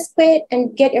want to just quit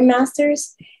and get your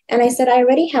master's? And I said, I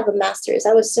already have a master's.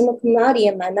 I was summa cum laude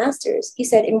in my master's. He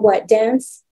said, in what,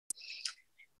 dance?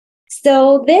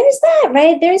 So there's that,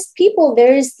 right? There's people,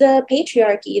 there's the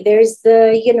patriarchy, there's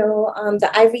the, you know, the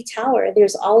ivory tower,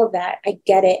 there's all of that. I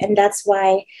get it. And that's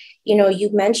why, you know,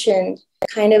 you mentioned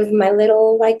kind of my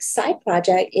little like side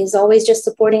project is always just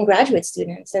supporting graduate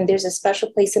students. And there's a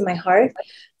special place in my heart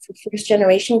for first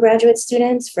generation graduate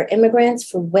students, for immigrants,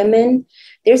 for women.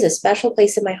 There's a special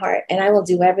place in my heart, and I will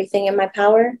do everything in my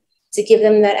power to give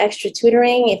them that extra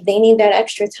tutoring if they need that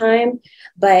extra time.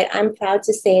 But I'm proud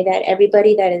to say that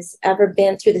everybody that has ever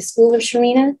been through the school of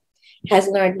Sharina has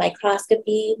learned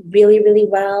microscopy really, really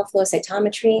well, flow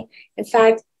cytometry. In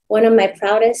fact, one of my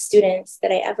proudest students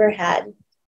that I ever had,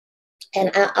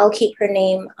 and I'll keep her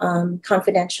name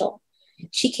confidential.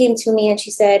 She came to me and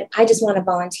she said, I just want to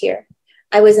volunteer.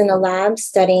 I was in a lab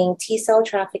studying T-cell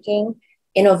trafficking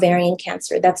in ovarian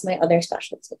cancer. That's my other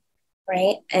specialty,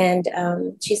 right? And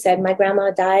she said, my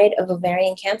grandma died of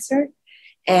ovarian cancer,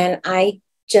 and I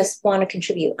just want to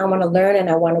contribute. I want to learn and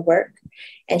I want to work.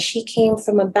 And she came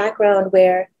from a background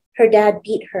where her dad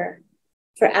beat her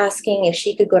for asking if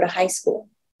she could go to high school.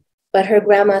 But her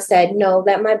grandma said, no,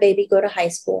 let my baby go to high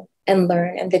school and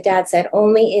learn. And the dad said,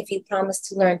 only if you promise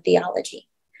to learn theology.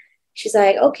 She's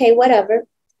like, okay, whatever.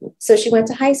 So she went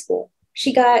to high school.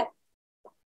 She got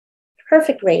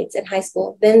perfect grades in high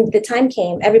school. Then the time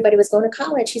came, everybody was going to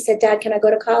college. She said, Dad, can I go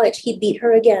to college? He beat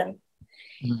her again.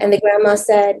 And the grandma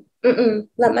said,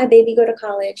 let my baby go to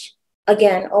college.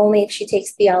 Again, only if she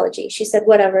takes theology. She said,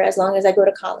 whatever, as long as I go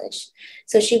to college.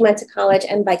 So she went to college,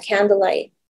 and by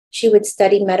candlelight, she would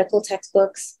study medical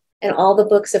textbooks and all the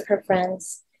books of her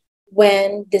friends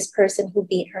when this person who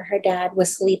beat her, her dad,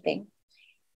 was sleeping.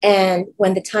 And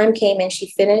when the time came and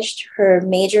she finished her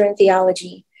major in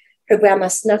theology, her grandma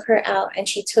snuck her out and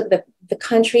she took the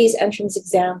country's entrance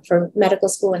exam for medical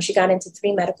school, and she got into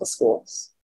 3 medical schools.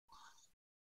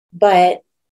 But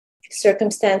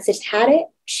circumstances had it.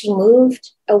 She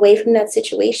moved away from that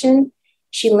situation.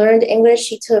 She learned English.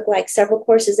 She took like several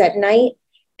courses at night,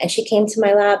 and she came to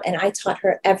my lab, and I taught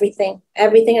her everything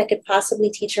I could possibly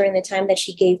teach her in the time that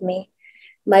she gave me.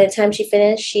 By the time she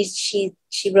finished, she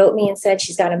wrote me and said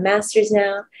she's got a master's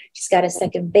now. She's got a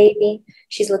second baby.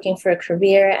 She's looking for a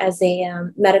career as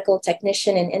a medical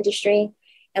technician in industry.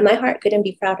 And my heart couldn't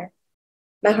be prouder.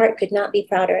 My heart could not be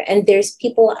prouder. And there's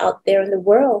people out there in the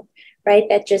world, right,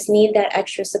 that just need that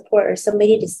extra support or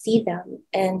somebody to see them.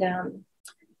 And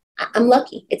I'm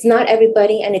lucky. It's not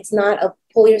everybody, and it's not a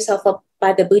pull yourself up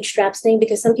by the bootstraps thing,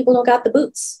 because some people don't got the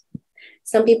boots.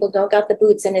 Some people don't got the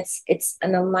boots, and it's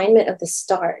an alignment of the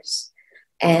stars,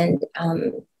 and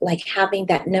like having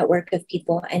that network of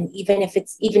people. And even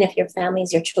if your family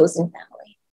is your chosen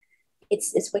family,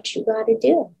 it's what you got to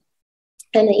do.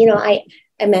 And you know, I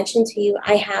mentioned to you,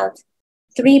 I have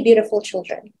 3 beautiful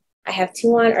children. I have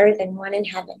 2 on earth and 1 in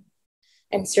heaven.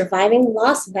 And surviving the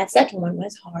loss of that second one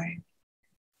was hard.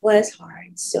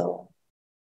 So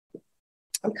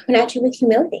I'm coming at you with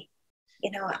humility.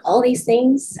 You know, all these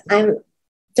things, I'm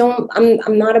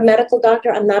not a medical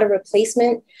doctor. I'm not a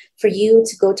replacement for you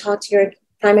to go talk to your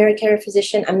primary care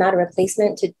physician. I'm not a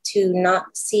replacement to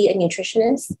not see a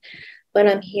nutritionist. But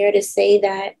I'm here to say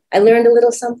that I learned a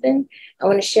little something. I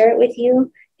want to share it with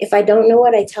you. If I don't know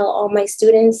it, I tell all my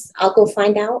students, I'll go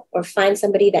find out or find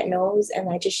somebody that knows, and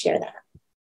I just share that.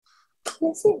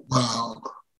 That's it. Wow,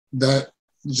 that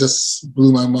just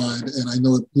blew my mind. And I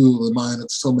know it blew the mind of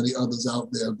so many others out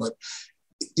there. But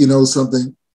you know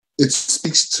something, it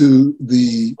speaks to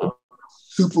the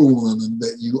superwoman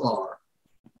that you are.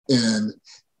 And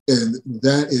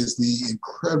that is the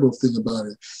incredible thing about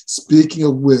it. Speaking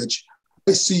of which,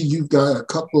 I see you have a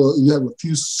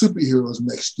few superheroes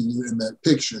next to you in that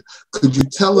picture. Could you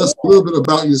tell us a little bit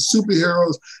about your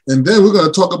superheroes? And then we're going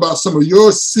to talk about some of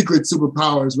your secret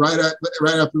superpowers right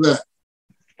after that.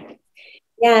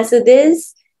 Yeah, so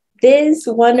this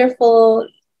wonderful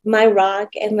my rock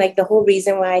and like the whole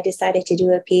reason why I decided to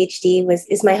do a PhD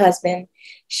is my husband,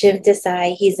 Shiv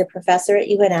Desai. He's a professor at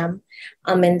UNM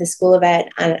in the School of Ed,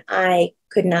 and I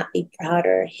could not be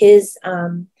prouder.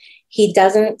 He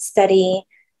doesn't study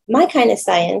my kind of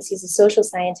science. He's a social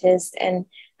scientist, and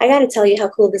I got to tell you how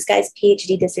cool this guy's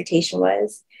PhD dissertation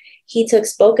was. He took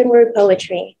spoken word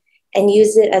poetry and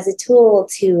used it as a tool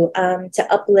to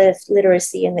uplift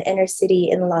literacy in the inner city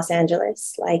in Los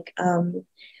Angeles, like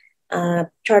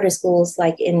charter schools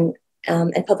like in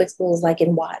and public schools like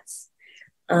in Watts,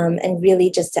 and really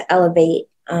just to elevate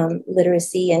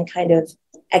literacy and kind of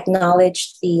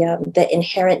acknowledge the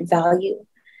inherent value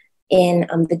in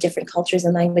the different cultures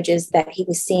and languages that he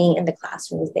was seeing in the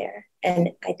classrooms there.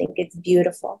 And I think it's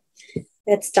beautiful.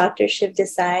 That's Dr. Shiv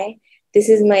Desai. This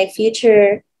is my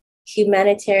future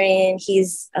humanitarian.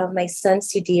 He's my son,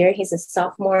 Sudhir. He's a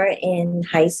sophomore in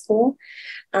high school.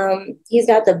 He's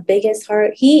got the biggest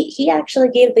heart. He actually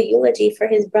gave the eulogy for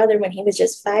his brother when he was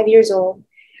just 5 years old,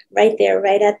 right there,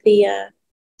 right at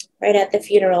the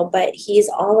funeral. But he's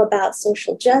all about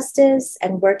social justice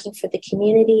and working for the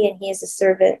community, and he is a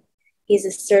servant. He's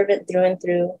a servant through and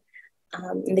through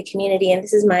in the community. And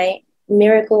this is my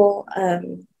miracle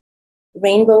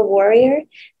rainbow warrior.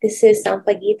 This is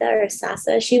Sampaguita or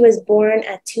Sasa. She was born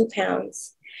at 2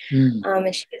 pounds.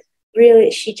 And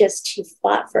she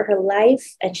fought for her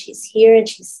life, and she's here, and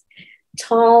she's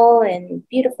tall and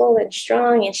beautiful and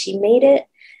strong, and she made it.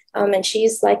 And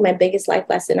she's like my biggest life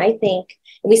lesson, I think.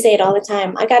 And we say it all the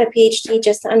time. I got a PhD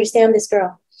just to understand this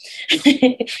girl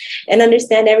and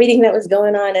understand everything that was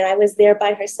going on. And I was there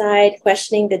by her side,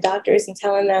 questioning the doctors and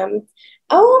telling them,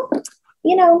 oh,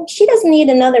 she doesn't need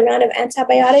another round of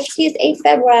antibiotics. She's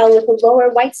afebrile with a lower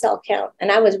white cell count.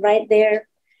 And I was right there,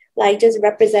 like just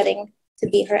representing to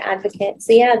be her advocate.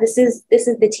 So yeah, this is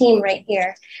the team right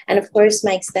here. And of course,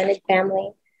 my extended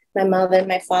family, my mother,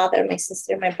 my father, my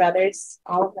sister, my brothers,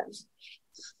 all of them.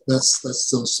 That's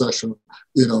so special,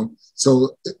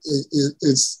 So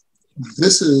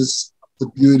this is the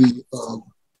beauty of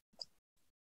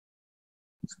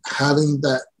having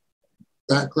that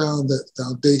background, that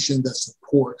foundation, that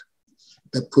support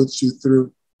that puts you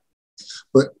through.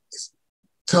 But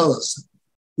tell us,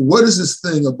 what is this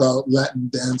thing about Latin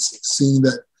dancing? Seeing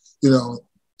that,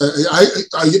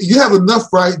 you have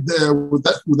enough right there with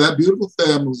that beautiful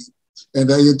family, and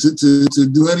to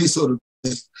do any sort of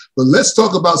thing. But let's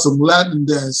talk about some Latin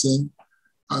dancing.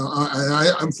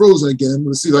 I'm frozen again.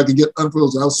 Let's see if I can get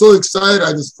unfrozen. I was so excited,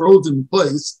 I just froze in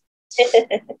place.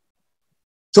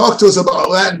 Talk to us about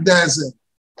Latin dancing.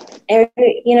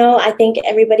 I think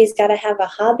everybody's got to have a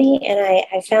hobby, and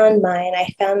I found mine.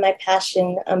 I found my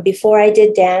passion before I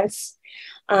did dance.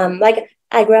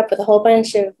 I grew up with a whole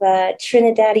bunch of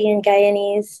Trinidadian,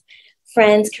 Guyanese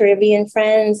friends, Caribbean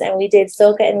friends, and we did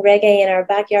soca and reggae in our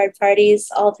backyard parties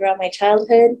all throughout my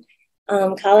childhood.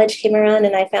 College came around,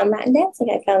 and I found Latin dancing.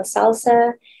 I found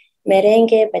salsa,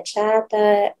 merengue,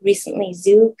 bachata, recently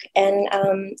zouk, and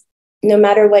no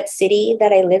matter what city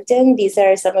that I lived in, these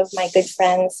are some of my good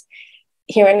friends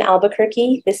here in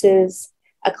Albuquerque. This is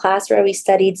a class where we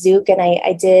studied zouk, and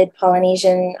I did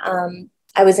Polynesian.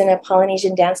 I was in a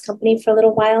Polynesian dance company for a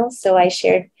little while, so I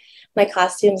shared my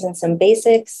costumes and some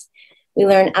basics. We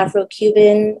learn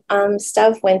Afro-Cuban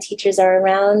stuff when teachers are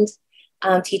around,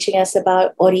 teaching us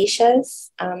about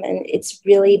orishas, and it's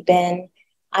really been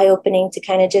eye-opening to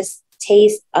kind of just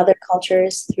taste other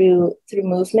cultures through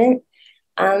movement.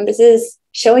 This is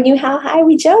showing you how high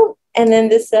we jump. And then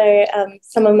this are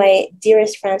some of my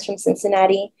dearest friends from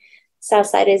Cincinnati.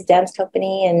 Southside is dance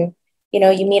company. And,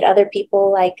 you meet other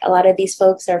people, like a lot of these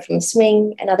folks are from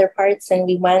swing and other parts. And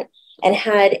we went and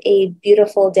had a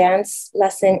beautiful dance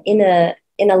lesson in a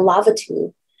lava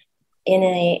tube, in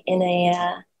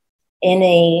an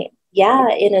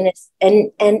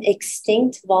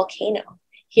extinct volcano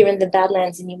here in the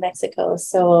Badlands in New Mexico.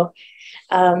 So,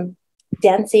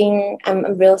 dancing,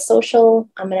 I'm real social,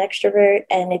 I'm an extrovert,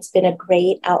 and it's been a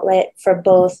great outlet for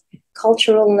both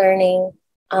cultural learning,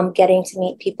 getting to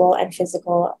meet people, and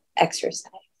physical exercise.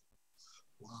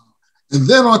 Wow. And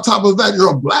then on top of that,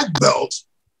 you're a black belt.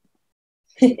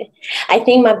 I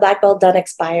think my black belt done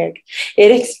expired.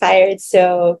 It expired,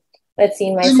 so let's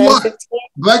see, my son's 15.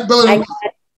 Black belt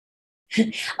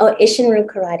in Ishinru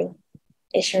karate.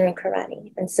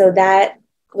 And so that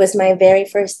was my very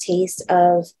first taste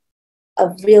of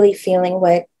really feeling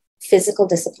what physical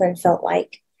discipline felt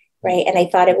like, right? And I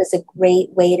thought it was a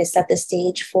great way to set the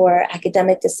stage for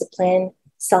academic discipline,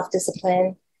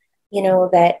 self-discipline,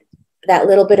 that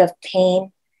little bit of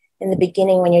pain in the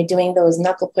beginning when you're doing those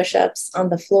knuckle push-ups on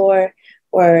the floor,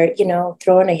 or,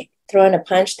 throwing throwing a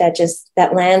punch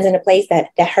that lands in a place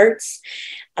that hurts.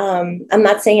 I'm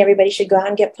not saying everybody should go out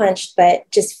and get punched,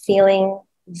 but just feeling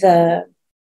the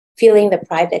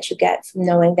pride that you get from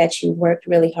knowing that you worked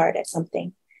really hard at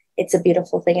something. It's a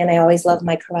beautiful thing. And I always love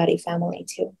my karate family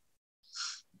too.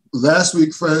 Last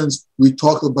week, friends, we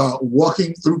talked about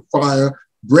walking through fire,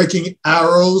 breaking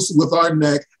arrows with our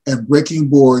neck, and breaking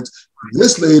boards.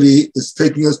 This lady is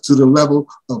taking us to the level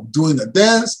of doing a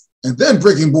dance and then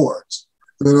breaking boards.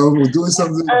 You know, we're doing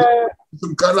something,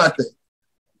 some karate.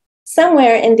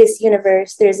 Somewhere in this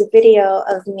universe, there's a video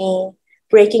of me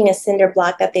breaking a cinder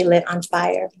block that they lit on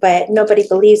fire, but nobody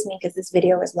believes me because this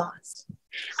video was lost.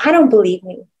 I don't believe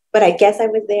me, but I guess I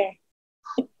was there.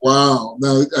 Wow.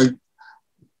 Now,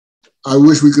 I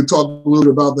wish we could talk a little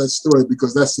bit about that story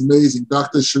because that's amazing.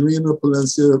 Dr. Sharina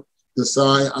Palencia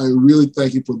Desai, I really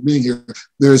thank you for being here.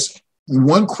 There's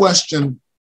one question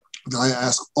that I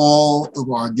ask all of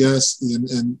our guests,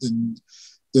 and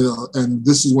you know, and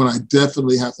this is one I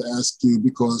definitely have to ask you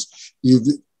because you've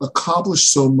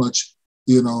accomplished so much.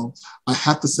 You know, I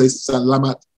have to say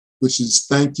salamat, which is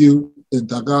thank you in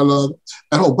Tagalog.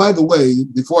 And oh, by the way,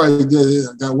 before I get it,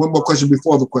 I got one more question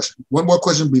before the question. One more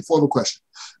question before the question.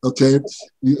 Okay,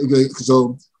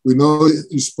 so we know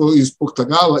you spoke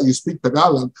Tagalog. You speak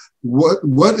Tagalog.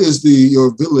 What is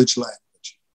your village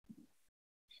language?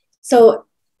 So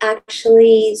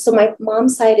actually, my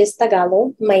mom's side is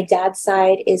Tagalog. My dad's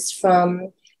side is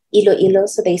from Iloilo,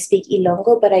 so they speak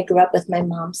Ilonggo. But I grew up with my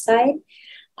mom's side.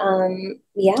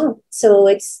 Yeah, so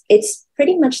it's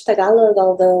pretty much Tagalog,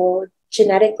 although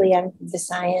genetically I'm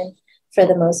Visayan for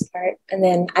the most part. And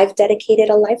then I've dedicated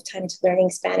a lifetime to learning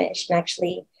Spanish. And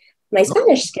actually, my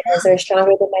Spanish skills are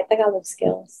stronger than my Tagalog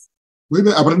skills. Muy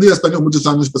bien, aprendí español muchos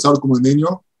años pasados como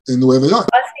niño en Nueva York.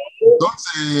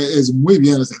 Entonces, es muy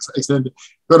bien, es excelente.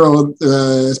 Pero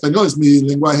español es mi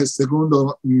lenguaje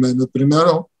segundo,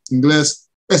 primero inglés,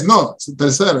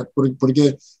 tercero,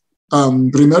 porque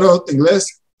primero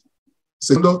inglés,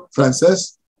 segundo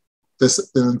francés,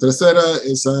 tercera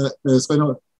es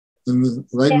español.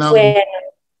 Right now, bueno.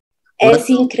 Es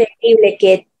increíble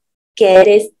que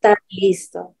eres tan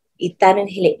listo y tan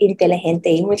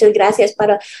inteligente. Y muchas gracias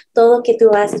para todo lo que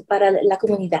tú haces para la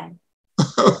comunidad.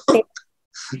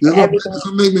 You're going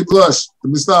to make me blush.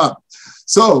 Let me stop.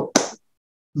 So,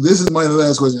 this is my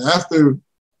last question. After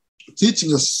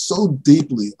teaching us so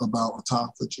deeply about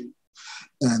autophagy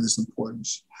and its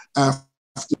importance, after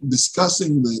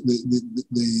discussing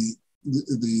the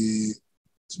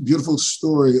beautiful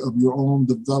story of your own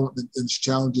development and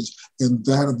challenges and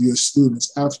that of your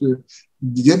students, after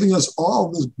giving us all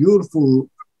this beautiful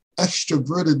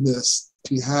extrovertedness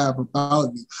you have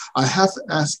about you, I have to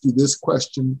ask you this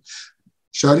question.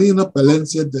 Sharina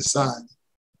Palencia Desai,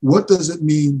 what does it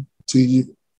mean to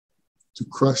you to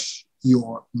crush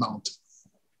your mountain?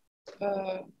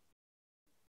 A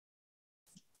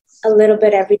little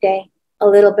bit every day. A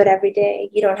little bit every day.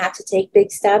 You don't have to take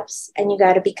big steps, and you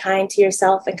got to be kind to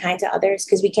yourself and kind to others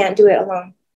because we can't do it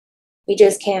alone. We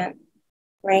just can't,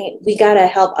 right? We got to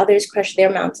help others crush their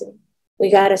mountain.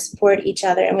 We got to support each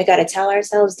other, and we got to tell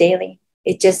ourselves daily.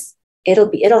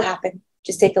 It'll happen.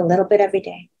 Just take a little bit every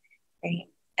day. Right.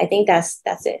 I think that's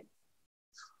it.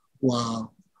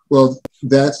 Wow. Well,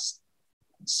 that's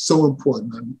so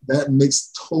important. That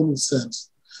makes total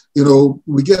sense. You know,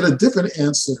 we get a different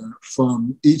answer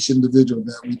from each individual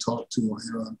that we talk to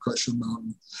here on Crush Your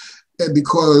Mountain, and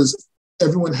because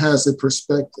everyone has a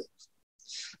perspective.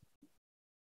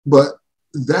 But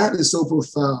that is so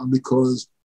profound because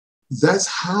that's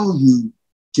how you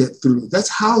get through. That's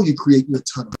how you create your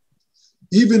tunnel.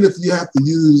 Even if you have to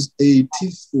use a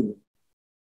teaspoon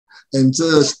and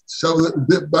just shove it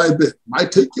bit by bit.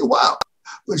 Might take you a while,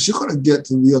 but you're going to get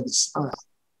to the other side.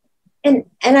 And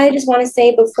I just want to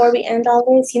say before we end all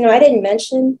this, I didn't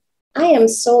mention, I am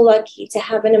so lucky to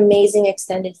have an amazing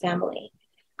extended family.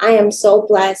 I am so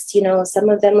blessed. Some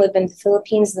of them live in the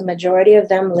Philippines. The majority of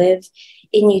them live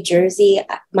in New Jersey.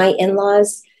 My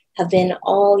in-laws have been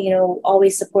all,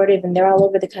 always supportive, and they're all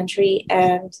over the country.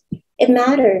 And it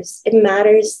matters. It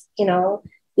matters,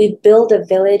 we build a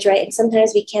village, right? And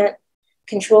sometimes we can't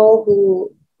control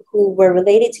who we're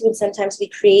related to. And sometimes we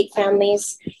create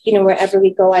families, wherever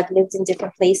we go. I've lived in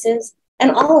different places,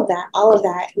 and all of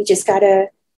that. We just got to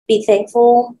be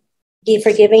thankful, be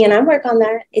forgiving. And I work on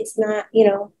that. It's not,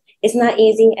 it's not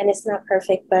easy and it's not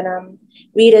perfect, but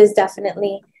Rita is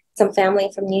definitely some family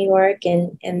from New York,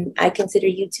 and I consider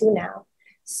you too now.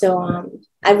 So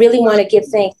I really want to give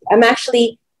thanks. I'm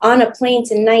actually on a plane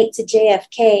tonight to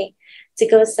JFK to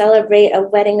go celebrate a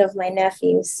wedding of my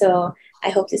nephew. So I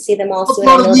hope to see them all soon.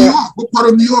 What part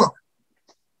of New York?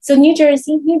 So New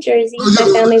Jersey. My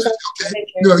family's on okay.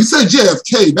 No, you said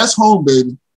JFK. That's home,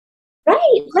 baby.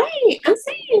 Right.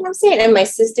 I'm saying. And my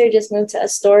sister just moved to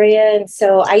Astoria. And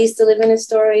so I used to live in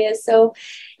Astoria. So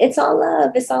it's all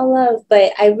love.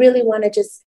 But I really want to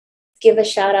just give a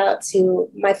shout out to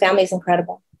my family is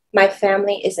incredible. My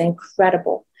family is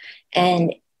incredible.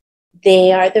 And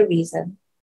they are the reason,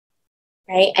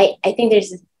 right? I think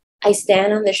I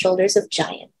stand on the shoulders of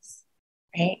giants,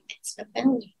 right? It's my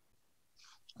family.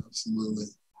 Absolutely.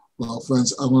 Well,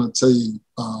 friends, I want to tell you,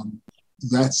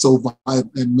 that's so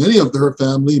vital. And many of her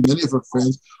family, many of her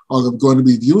friends are going to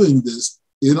be viewing this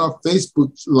in our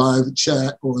Facebook live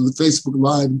chat or in the Facebook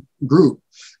live group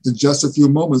in just a few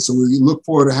moments. So we look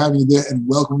forward to having you there, and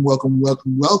welcome.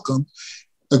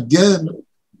 Again,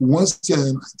 once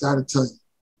again, I got to tell you,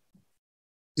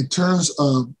 in terms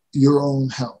of your own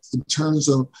health, in terms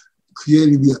of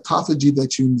creating the autophagy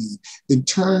that you need, in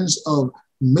terms of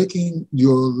making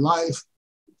your life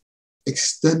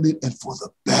extended and for the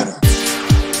better,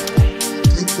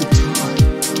 take the time,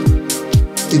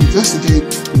 investigate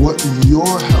what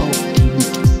your health needs.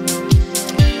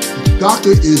 The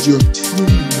doctor is your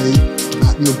teammate,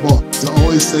 not your boss. I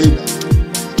always say that.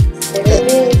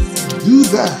 Do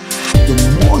that. The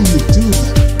more you do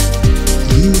that,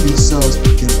 you yourselves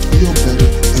can feel better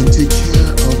and take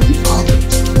care of the others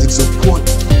and support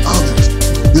others,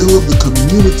 build the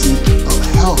community of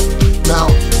health.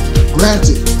 Now,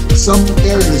 granted, some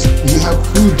areas you have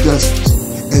food deserts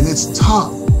and it's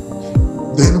tough.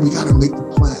 Then we got to make the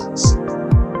plans.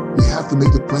 We have to make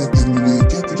the plan, and when you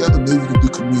get together, maybe you can do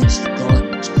community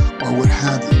gardens or what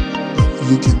have you. But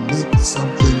you can make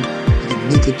something, you can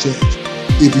make a change.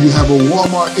 If you have a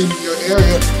Walmart in your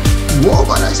area,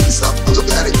 Walmart actually sells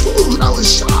organic food. I was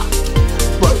shocked.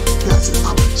 But that's an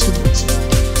opportunity.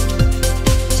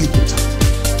 Take your time.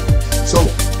 So,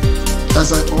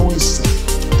 as I always say,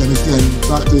 and again,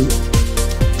 Dr.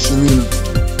 Sharina,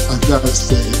 I've got to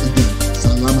say again,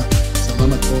 salamat,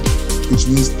 which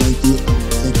means thank you.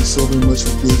 Thank you so very much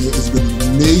for being here. It's been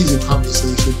an amazing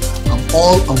conversation. I'm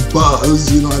all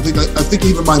abuzz. You know, I think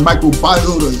even my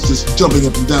microbiota is just jumping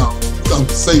up and down.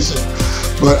 Conversation.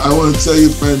 But I want to tell you,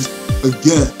 friends,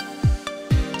 again,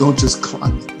 don't just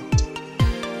climb the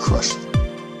mountain, crush it.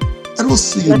 And we'll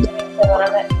see you next week.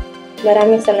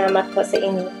 Maraming salamat po sa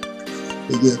inyo.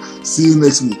 Again, see you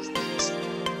next week.